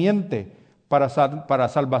la simiente para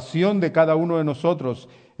salvación de cada uno de nosotros.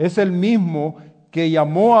 Es el mismo que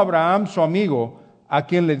llamó a Abraham su amigo, a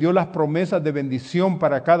quien le dio las promesas de bendición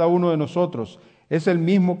para cada uno de nosotros. Es el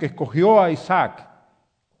mismo que escogió a Isaac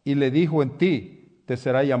y le dijo, en ti te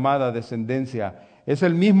será llamada descendencia. Es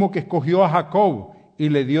el mismo que escogió a Jacob y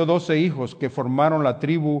le dio 12 hijos que formaron la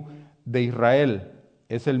tribu de Israel.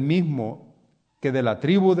 Es el mismo que de la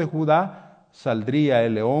tribu de Judá saldría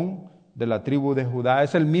el león de la tribu de Judá.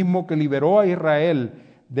 Es el mismo que liberó a Israel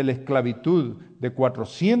de la esclavitud de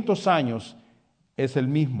 400 años. Es el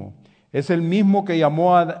mismo. Es el mismo que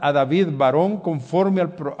llamó a David varón conforme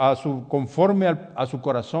a su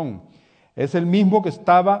corazón. Es el mismo que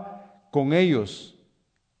estaba con ellos,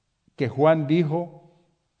 que Juan dijo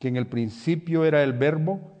que en el principio era el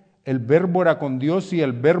verbo era con Dios y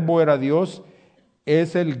el verbo era Dios.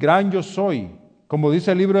 Es el gran yo soy. Como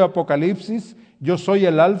dice el libro de Apocalipsis, yo soy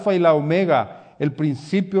el alfa y la omega, el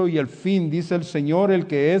principio y el fin, dice el Señor, el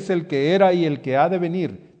que es, el que era y el que ha de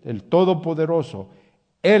venir, el Todopoderoso.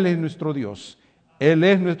 Él es nuestro Dios, Él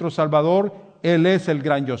es nuestro Salvador, Él es el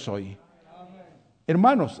gran yo soy.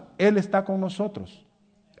 Hermanos, Él está con nosotros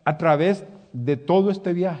a través de todo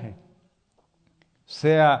este viaje,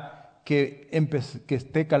 sea que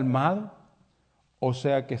esté calmado o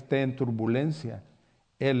sea que esté en turbulencia,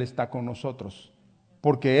 Él está con nosotros,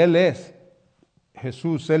 porque Él es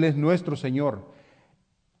Jesús, Él es nuestro Señor.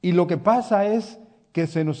 Y lo que pasa es que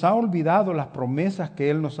se nos ha olvidado las promesas que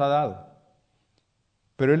Él nos ha dado.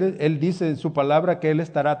 Pero Él dice en su palabra que Él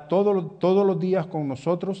estará todos los días con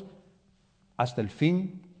nosotros hasta el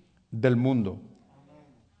fin del mundo.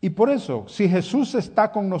 Y por eso, si Jesús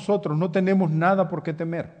está con nosotros, no tenemos nada por qué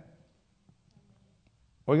temer.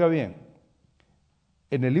 Oiga bien,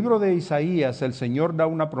 en el libro de Isaías, el Señor da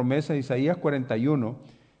una promesa en Isaías 41,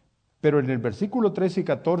 pero en el versículo 13 y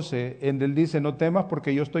 14, Él dice, no temas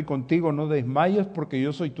porque yo estoy contigo, no desmayes porque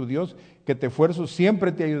yo soy tu Dios, que te esfuerzo,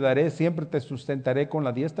 siempre te ayudaré, siempre te sustentaré con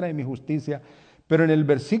la diestra de mi justicia. Pero en el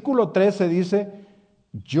versículo 13 dice,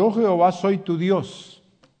 yo Jehová soy tu Dios,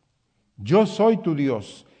 yo soy tu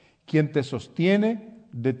Dios, quien te sostiene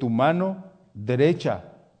de tu mano derecha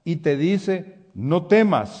y te dice, no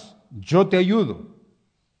temas, yo te ayudo.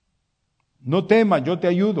 No temas, yo te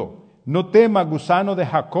ayudo. No temas, gusano de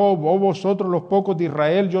Jacob, oh vosotros los pocos de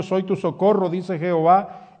Israel, yo soy tu socorro, dice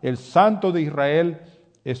Jehová, el Santo de Israel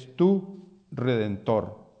es tu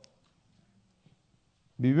Redentor.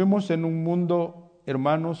 Vivimos en un mundo,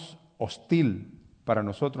 hermanos, hostil para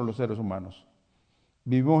nosotros los seres humanos.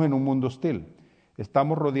 Vivimos en un mundo hostil.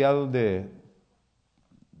 Estamos rodeados de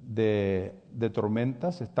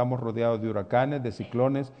tormentas, estamos rodeados de huracanes, de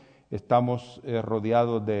ciclones, estamos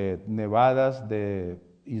rodeados de nevadas, de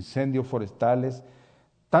incendios forestales,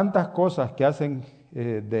 tantas cosas que hacen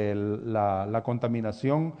de la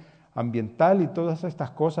contaminación ambiental y todas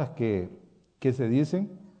estas cosas que se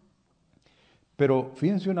dicen. Pero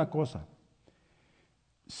fíjense una cosa,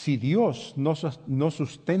 si Dios no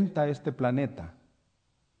sustenta este planeta,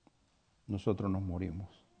 nosotros nos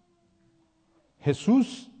morimos.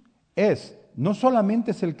 Jesús no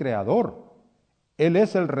solamente es el creador, Él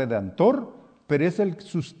es el redentor, pero es el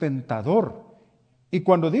sustentador. Y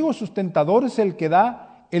cuando digo sustentador es el que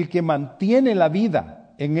da, el que mantiene la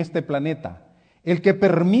vida en este planeta, el que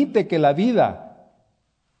permite que la vida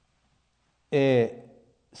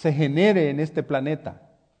se genere en este planeta,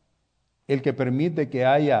 el que permite que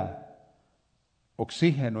haya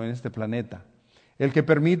oxígeno en este planeta, el que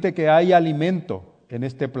permite que haya alimento en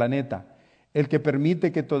este planeta, el que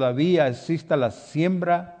permite que todavía exista la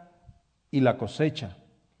siembra y la cosecha,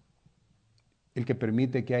 el que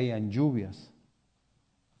permite que hayan lluvias,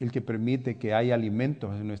 el que permite que haya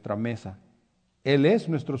alimentos en nuestra mesa. Él es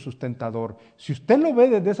nuestro sustentador. Si usted lo ve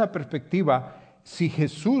desde esa perspectiva, si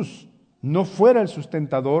Jesús no fuera el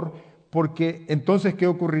sustentador, porque entonces ¿qué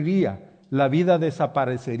ocurriría? La vida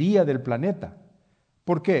desaparecería del planeta.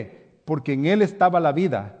 ¿Por qué? Porque en Él estaba la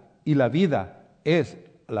vida, y la vida es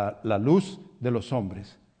la luz de los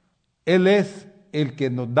hombres. Él es el que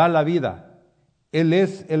nos da la vida. Él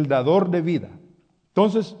es el dador de vida.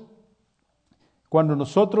 Entonces, cuando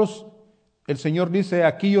nosotros, el Señor dice,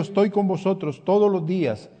 aquí yo estoy con vosotros todos los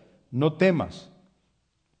días, no temas,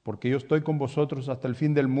 porque yo estoy con vosotros hasta el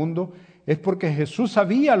fin del mundo, es porque Jesús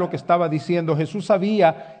sabía lo que estaba diciendo. Jesús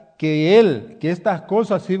sabía que estas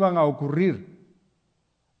cosas iban a ocurrir.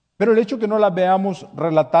 Pero el hecho que no las veamos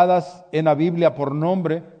relatadas en la Biblia por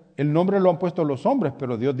nombre, el nombre lo han puesto los hombres,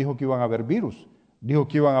 pero Dios dijo que iban a haber virus, dijo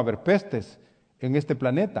que iban a haber pestes en este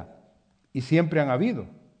planeta, y siempre han habido.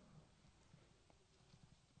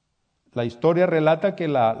 La historia relata que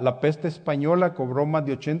la peste española cobró más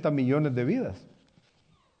de 80 millones de vidas.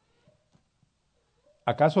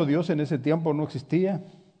 ¿Acaso Dios en ese tiempo no existía?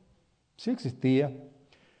 Sí existía.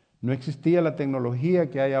 No existía la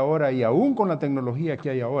tecnología que hay ahora, y aún con la tecnología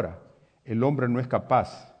que hay ahora, el hombre no es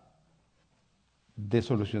capaz de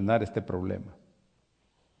solucionar este problema.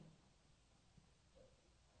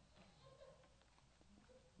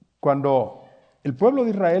 Cuando el pueblo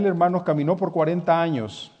de Israel, hermanos, caminó por 40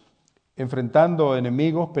 años, enfrentando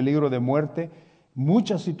enemigos, peligro de muerte,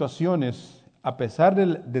 muchas situaciones, a pesar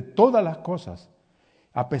de todas las cosas,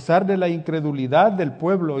 a pesar de la incredulidad del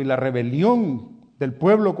pueblo y la rebelión del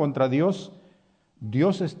pueblo contra Dios,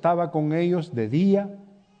 Dios estaba con ellos de día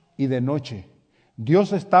y de noche.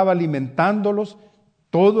 Dios estaba alimentándolos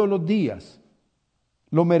todos los días.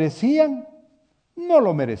 ¿Lo merecían? No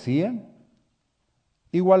lo merecían.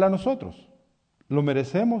 Igual a nosotros. ¿Lo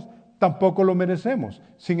merecemos? Tampoco lo merecemos.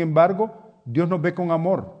 Sin embargo, Dios nos ve con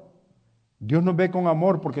amor. Dios nos ve con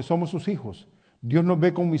amor porque somos sus hijos. Dios nos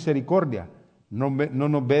ve con misericordia. No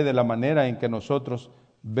nos ve de la manera en que nosotros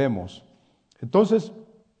vemos. Entonces,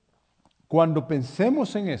 cuando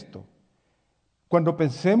pensemos en esto, cuando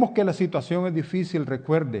pensemos que la situación es difícil,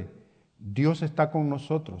 recuerde, Dios está con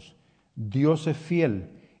nosotros, Dios es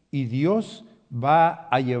fiel y Dios va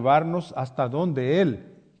a llevarnos hasta donde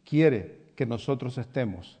Él quiere que nosotros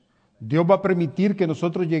estemos. Dios va a permitir que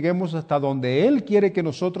nosotros lleguemos hasta donde Él quiere que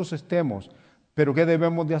nosotros estemos. Pero ¿qué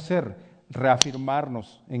debemos de hacer?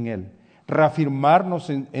 Reafirmarnos en Él,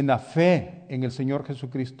 reafirmarnos en la fe en el Señor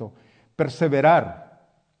Jesucristo. Perseverar.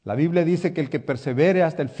 La Biblia dice que el que persevere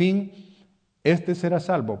hasta el fin, este será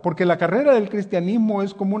salvo. Porque la carrera del cristianismo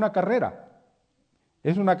es como una carrera.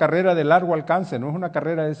 Es una carrera de largo alcance, no es una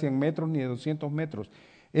carrera de 100 metros ni de 200 metros.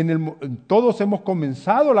 Todos hemos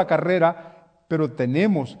comenzado la carrera, pero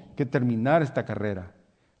tenemos que terminar esta carrera.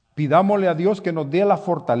 Pidámosle a Dios que nos dé la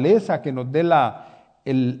fortaleza, que nos dé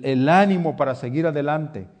el ánimo para seguir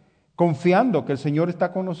adelante, confiando que el Señor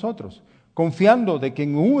está con nosotros. Confiando de que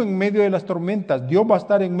en medio de las tormentas Dios va a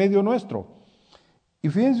estar en medio nuestro. Y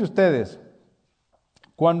fíjense ustedes,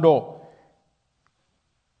 cuando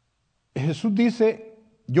Jesús dice,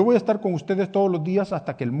 yo voy a estar con ustedes todos los días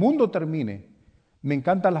hasta que el mundo termine. Me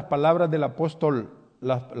encantan las palabras del apóstol,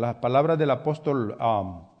 las palabras del apóstol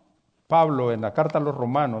Pablo en la carta a los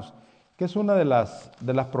Romanos, que es una de las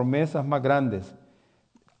promesas más grandes.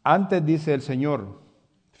 Antes dice el Señor,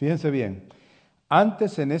 fíjense bien,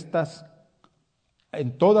 antes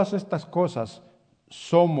en todas estas cosas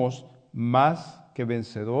somos más que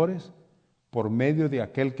vencedores por medio de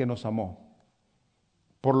aquel que nos amó.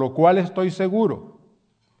 Por lo cual estoy seguro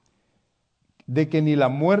de que ni la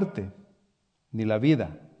muerte, ni la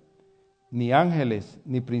vida, ni ángeles,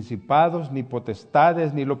 ni principados, ni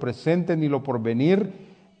potestades, ni lo presente, ni lo porvenir,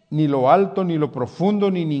 ni lo alto, ni lo profundo,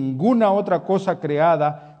 ni ninguna otra cosa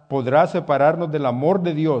creada podrá separarnos del amor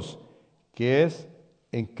de Dios, que es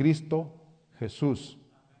en Cristo Jesús,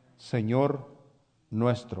 Señor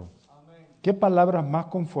nuestro. Amén. ¿Qué palabras más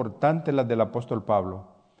confortantes las del apóstol Pablo?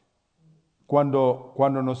 Cuando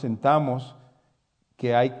nos sentamos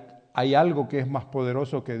que hay algo que es más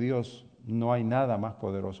poderoso que Dios, no hay nada más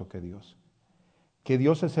poderoso que Dios. Que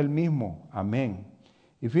Dios es el mismo, amén.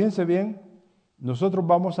 Y fíjense bien, nosotros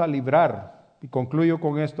vamos a librar, y concluyo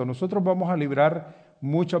con esto, nosotros vamos a librar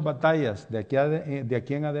muchas batallas de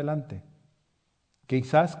aquí en adelante.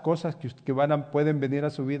 Quizás cosas que pueden venir a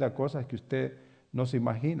su vida, cosas que usted no se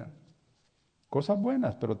imagina. Cosas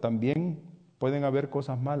buenas, pero también pueden haber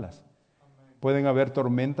cosas malas. Amén. Pueden haber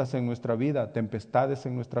tormentas en nuestra vida, tempestades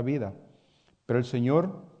en nuestra vida. Pero el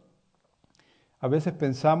Señor A veces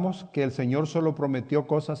pensamos que el Señor solo prometió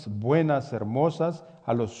cosas buenas, hermosas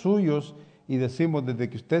a los suyos y decimos, desde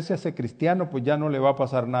que usted se hace cristiano, pues ya no le va a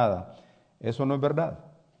pasar nada. Eso no es verdad.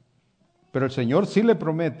 Pero el Señor sí le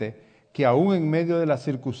promete que aún en medio de las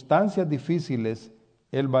circunstancias difíciles,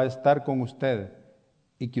 Él va a estar con usted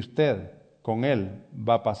y que usted con Él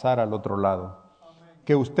va a pasar al otro lado.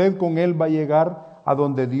 Que usted con Él va a llegar a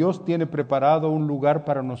donde Dios tiene preparado un lugar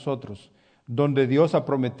para nosotros, donde Dios ha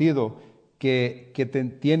prometido que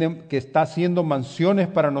está haciendo mansiones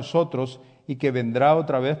para nosotros y que vendrá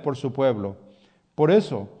otra vez por su pueblo. Por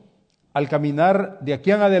eso, al caminar de aquí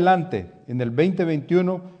en adelante, en el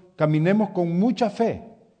 2021, caminemos con mucha fe,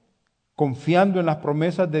 confiando en las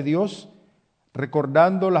promesas de Dios,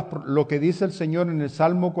 recordando lo que dice el Señor en el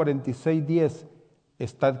Salmo 46:10,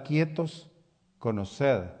 estad quietos,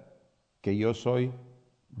 conoced que yo soy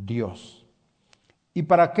Dios. Y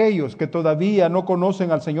para aquellos que todavía no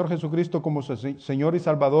conocen al Señor Jesucristo como su Señor y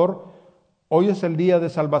Salvador, hoy es el día de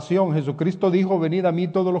salvación. Jesucristo dijo, venid a mí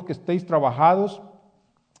todos los que estéis trabajados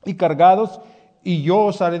y cargados, y yo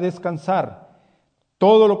os haré descansar.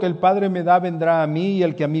 Todo lo que el Padre me da vendrá a mí, y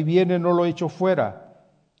el que a mí viene no lo echo fuera.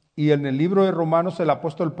 Y en el libro de Romanos el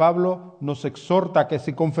apóstol Pablo nos exhorta que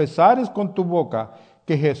si confesares con tu boca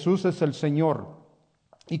que Jesús es el Señor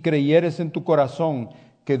y creyeres en tu corazón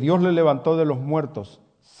que Dios le levantó de los muertos,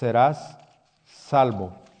 serás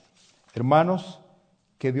salvo. Hermanos,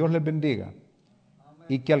 que Dios les bendiga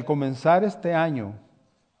y que al comenzar este año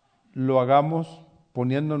lo hagamos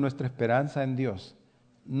poniendo nuestra esperanza en Dios,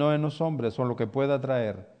 no en los hombres o en lo que pueda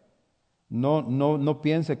traer. No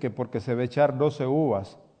piense que porque se va a echar 12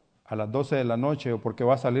 uvas a las 12 de la noche o porque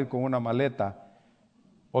va a salir con una maleta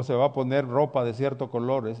o se va a poner ropa de cierto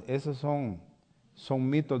color. Esos son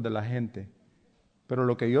mitos de la gente. Pero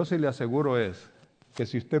lo que yo sí le aseguro es que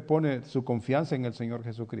si usted pone su confianza en el Señor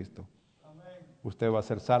Jesucristo, usted va a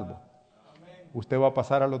ser salvo. Usted va a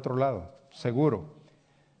pasar al otro lado, seguro.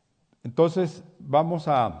 Entonces,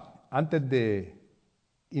 antes de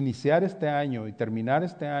iniciar este año y terminar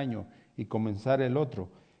este año y comenzar el otro,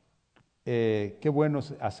 qué bueno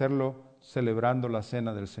hacerlo celebrando la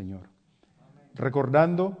cena del Señor.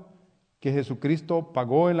 Recordando que Jesucristo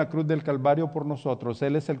pagó en la cruz del Calvario por nosotros.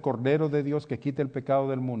 Él es el Cordero de Dios que quita el pecado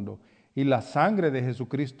del mundo. Y la sangre de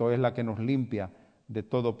Jesucristo es la que nos limpia de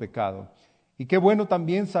todo pecado. Y qué bueno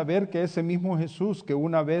también saber que ese mismo Jesús que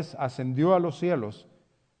una vez ascendió a los cielos,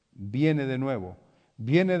 viene de nuevo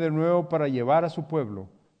para llevar a su pueblo,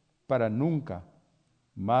 para nunca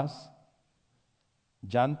más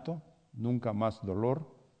llanto, nunca más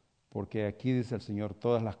dolor, porque aquí dice el Señor,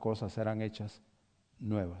 todas las cosas serán hechas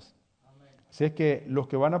nuevas. Así es que los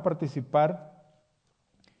que van a participar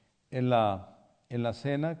en la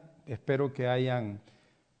cena, espero que hayan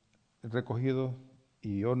recogido,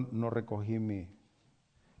 y yo no recogí mi...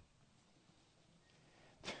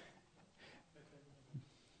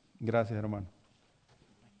 Gracias, hermano.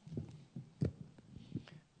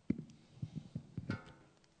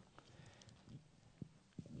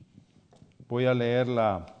 Voy a leer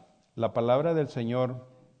la palabra del Señor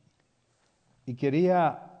y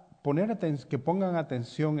quería que pongan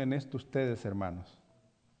atención en esto ustedes, hermanos.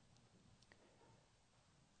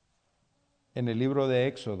 En el libro de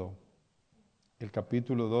Éxodo, el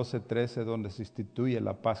capítulo 12-13, donde se instituye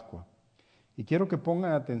la Pascua. Y quiero que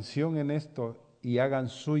pongan atención en esto y hagan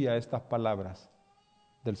suya estas palabras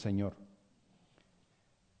del Señor.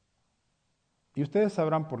 Y ustedes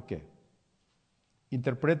sabrán por qué.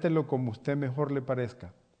 Interprétenlo como usted mejor le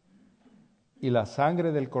parezca. Y la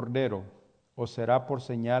sangre del Cordero os será por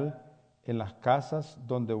señal en las casas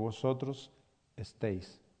donde vosotros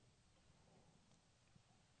estéis.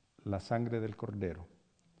 La sangre del Cordero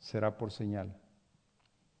será por señal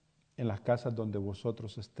en las casas donde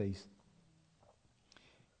vosotros estéis.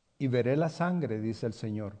 Y veré la sangre, dice el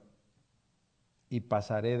Señor, y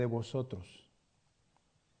pasaré de vosotros.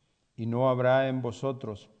 Y no habrá en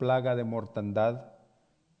vosotros plaga de mortandad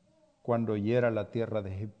cuando hiera la tierra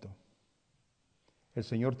de Egipto. El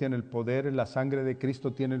Señor tiene el poder, la sangre de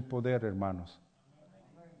Cristo tiene el poder, hermanos.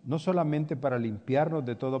 No solamente para limpiarnos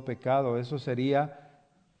de todo pecado, eso sería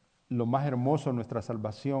lo más hermoso, nuestra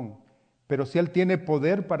salvación. Pero si Él tiene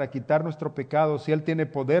poder para quitar nuestro pecado, si Él tiene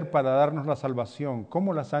poder para darnos la salvación,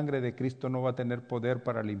 ¿cómo la sangre de Cristo no va a tener poder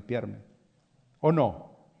para limpiarme? ¿O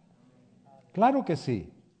no? Claro que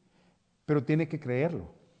sí, pero tiene que creerlo.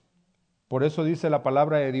 Por eso dice la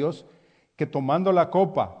palabra de Dios que tomando la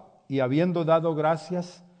copa y habiendo dado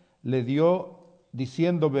gracias, le dio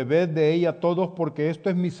diciendo, bebed de ella todos porque esto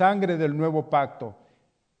es mi sangre del nuevo pacto.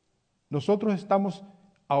 Nosotros estamos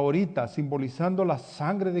ahorita simbolizando la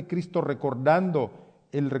sangre de Cristo, recordando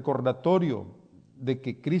el recordatorio de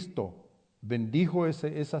que Cristo bendijo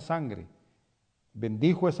esa sangre,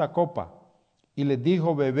 bendijo esa copa y les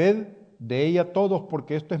dijo: bebed de ella todos,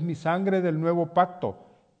 porque esto es mi sangre del nuevo pacto,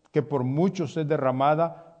 que por muchos es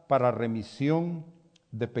derramada para remisión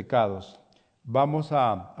de pecados. Vamos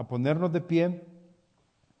a ponernos de pie,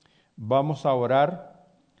 vamos a orar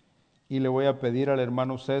y le voy a pedir al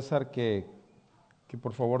hermano César que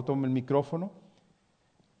por favor tome el micrófono.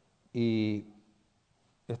 Y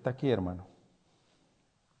está aquí, hermano.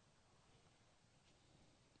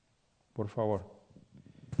 Por favor.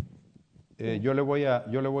 Yo le voy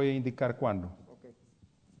a indicar cuándo. Okay.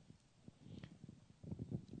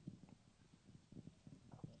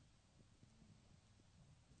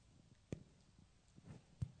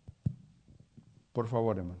 Por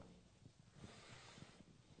favor, hermano.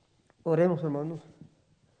 Oremos, hermanos.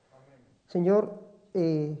 Señor,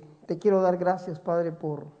 te quiero dar gracias, Padre,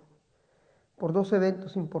 por dos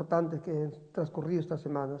eventos importantes que han transcurrido esta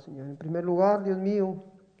semana, Señor. En primer lugar, Dios mío,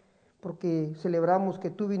 porque celebramos que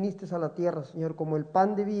tú viniste a la tierra, Señor, como el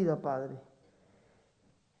pan de vida, Padre.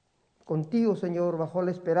 Contigo, Señor, bajó la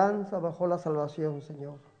esperanza, bajó la salvación,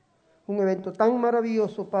 Señor. Un evento tan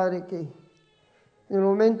maravilloso, Padre, que en el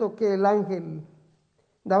momento que el ángel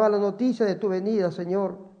daba la noticia de tu venida,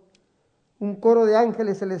 Señor, un coro de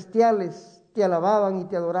ángeles celestiales te alababan y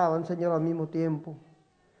te adoraban, Señor, al mismo tiempo.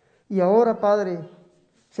 Y ahora, Padre,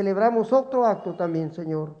 celebramos otro acto también,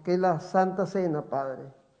 Señor, que es la Santa Cena, Padre.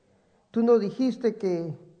 Tú nos dijiste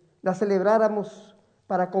que la celebráramos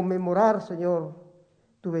para conmemorar, Señor,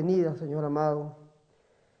 tu venida, Señor amado.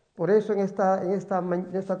 Por eso en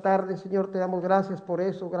esta tarde, Señor, te damos gracias por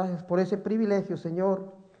eso, gracias por ese privilegio,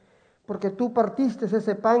 Señor, porque tú partiste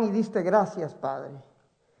ese pan y diste gracias, Padre.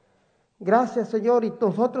 Gracias, Señor, y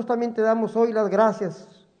nosotros también te damos hoy las gracias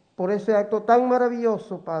por ese acto tan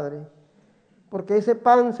maravilloso, Padre, porque ese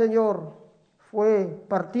pan, Señor, fue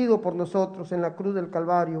partido por nosotros en la cruz del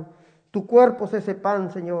Calvario. Tu cuerpo es ese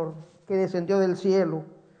pan, Señor, que descendió del cielo.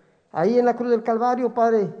 Ahí en la cruz del Calvario,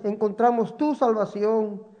 Padre, encontramos tu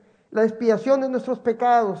salvación, la expiación de nuestros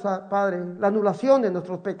pecados, Padre, la anulación de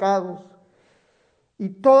nuestros pecados. Y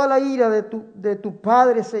toda la ira de tu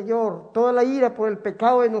Padre, Señor, toda la ira por el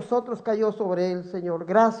pecado de nosotros cayó sobre él, Señor.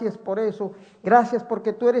 Gracias por eso. Gracias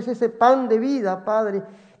porque tú eres ese pan de vida, Padre,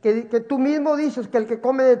 que tú mismo dices que el que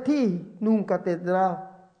come de ti nunca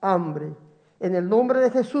tendrá hambre. En el nombre de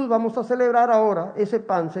Jesús vamos a celebrar ahora ese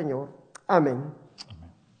pan, Señor. Amén.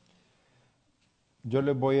 Yo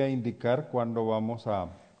les voy a indicar cuándo vamos a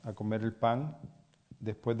comer el pan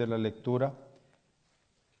después de la lectura,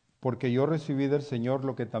 porque yo recibí del Señor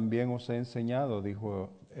lo que también os he enseñado,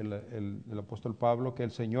 dijo el apóstol Pablo, que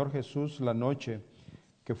el Señor Jesús, la noche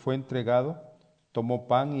que fue entregado, tomó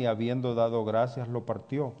pan y habiendo dado gracias lo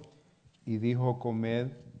partió y dijo: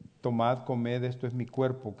 tomad, comed, esto es mi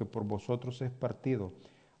cuerpo que por vosotros es partido,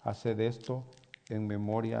 haced esto en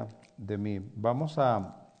memoria de mí. Vamos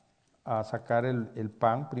a sacar el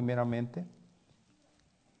pan primeramente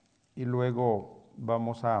y luego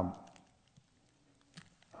vamos a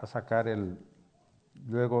sacar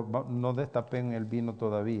luego no destapen el vino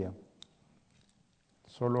todavía,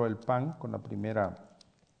 solo el pan con la primera.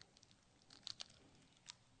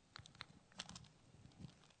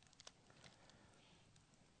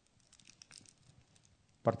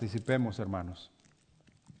 Participemos, hermanos.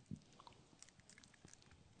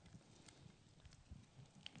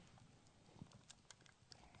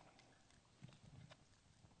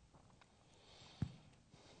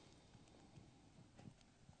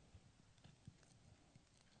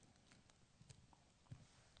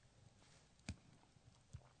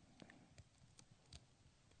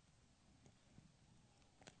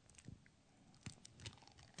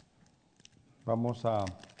 Vamos a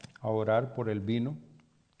orar por el vino.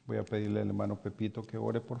 Voy a pedirle al hermano Pepito que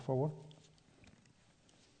ore, por favor.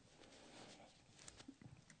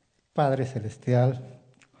 Padre Celestial,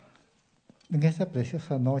 en esta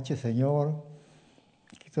preciosa noche, Señor,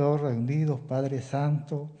 aquí todos reunidos, Padre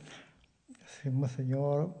Santo,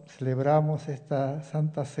 Señor, celebramos esta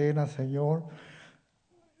Santa Cena, Señor,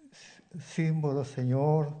 símbolo,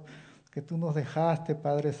 Señor, que tú nos dejaste,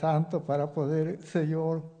 Padre Santo, para poder,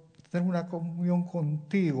 Señor, tener una comunión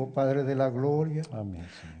contigo, Padre de la gloria. Amén,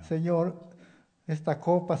 Señor. Señor, esta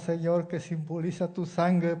copa, Señor, que simboliza tu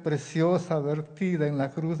sangre preciosa vertida en la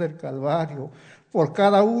cruz del Calvario por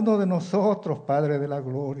cada uno de nosotros, Padre de la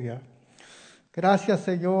gloria. Gracias,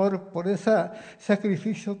 Señor, por ese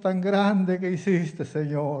sacrificio tan grande que hiciste,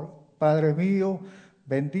 Señor. Padre mío,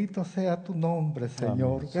 bendito sea tu nombre,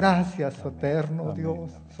 Señor. Amén, Gracias, Señor. eterno Amén.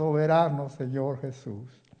 Dios, Amén. soberano, Señor Jesús.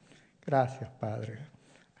 Gracias, Padre.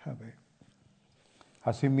 Amén.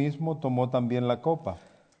 Asimismo tomó también la copa,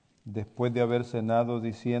 después de haber cenado,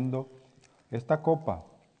 diciendo: esta copa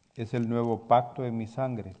es el nuevo pacto en mi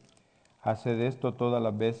sangre. Haced esto todas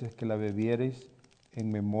las veces que la bebiereis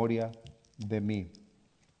en memoria de mí.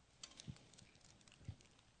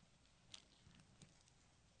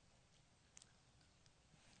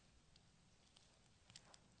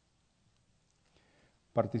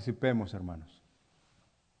 Participemos, hermanos.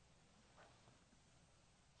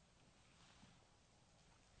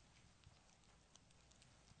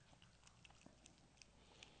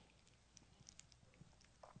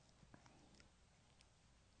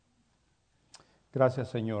 Gracias,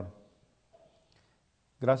 Señor.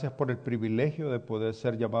 Gracias por el privilegio de poder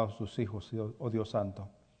ser llamados tus hijos, oh Dios Santo.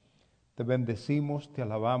 Te bendecimos, te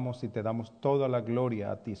alabamos y te damos toda la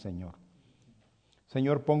gloria a ti, Señor.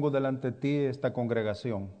 Señor, pongo delante de ti esta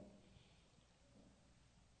congregación.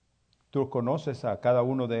 Tú conoces a cada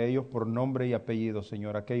uno de ellos por nombre y apellido,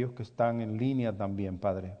 Señor, aquellos que están en línea también,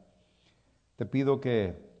 Padre. Te pido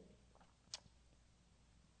que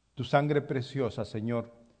tu sangre preciosa,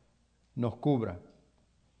 Señor, nos cubra,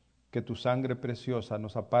 que tu sangre preciosa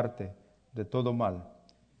nos aparte de todo mal,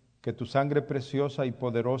 que tu sangre preciosa y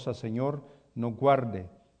poderosa, Señor, nos guarde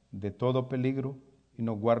de todo peligro y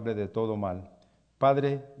nos guarde de todo mal.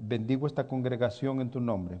 Padre, bendigo esta congregación en tu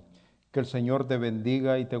nombre, que el Señor te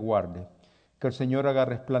bendiga y te guarde, que el Señor haga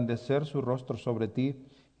resplandecer su rostro sobre ti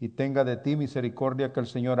y tenga de ti misericordia, que el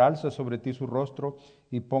Señor alce sobre ti su rostro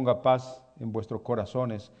y ponga paz en vuestros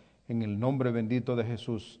corazones, en el nombre bendito de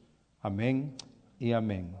Jesús. Amén y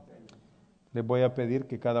amén. Les voy a pedir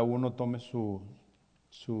que cada uno tome sus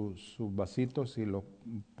vasitos y lo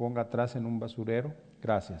ponga atrás en un basurero.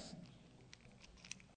 Gracias.